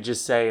you could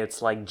just say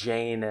it's like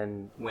Jane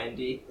and...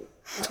 Wendy.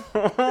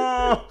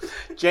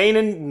 Jane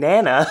and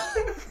Nana.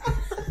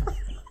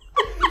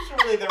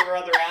 Surely there were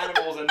other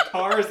animals in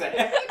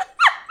Tarzan.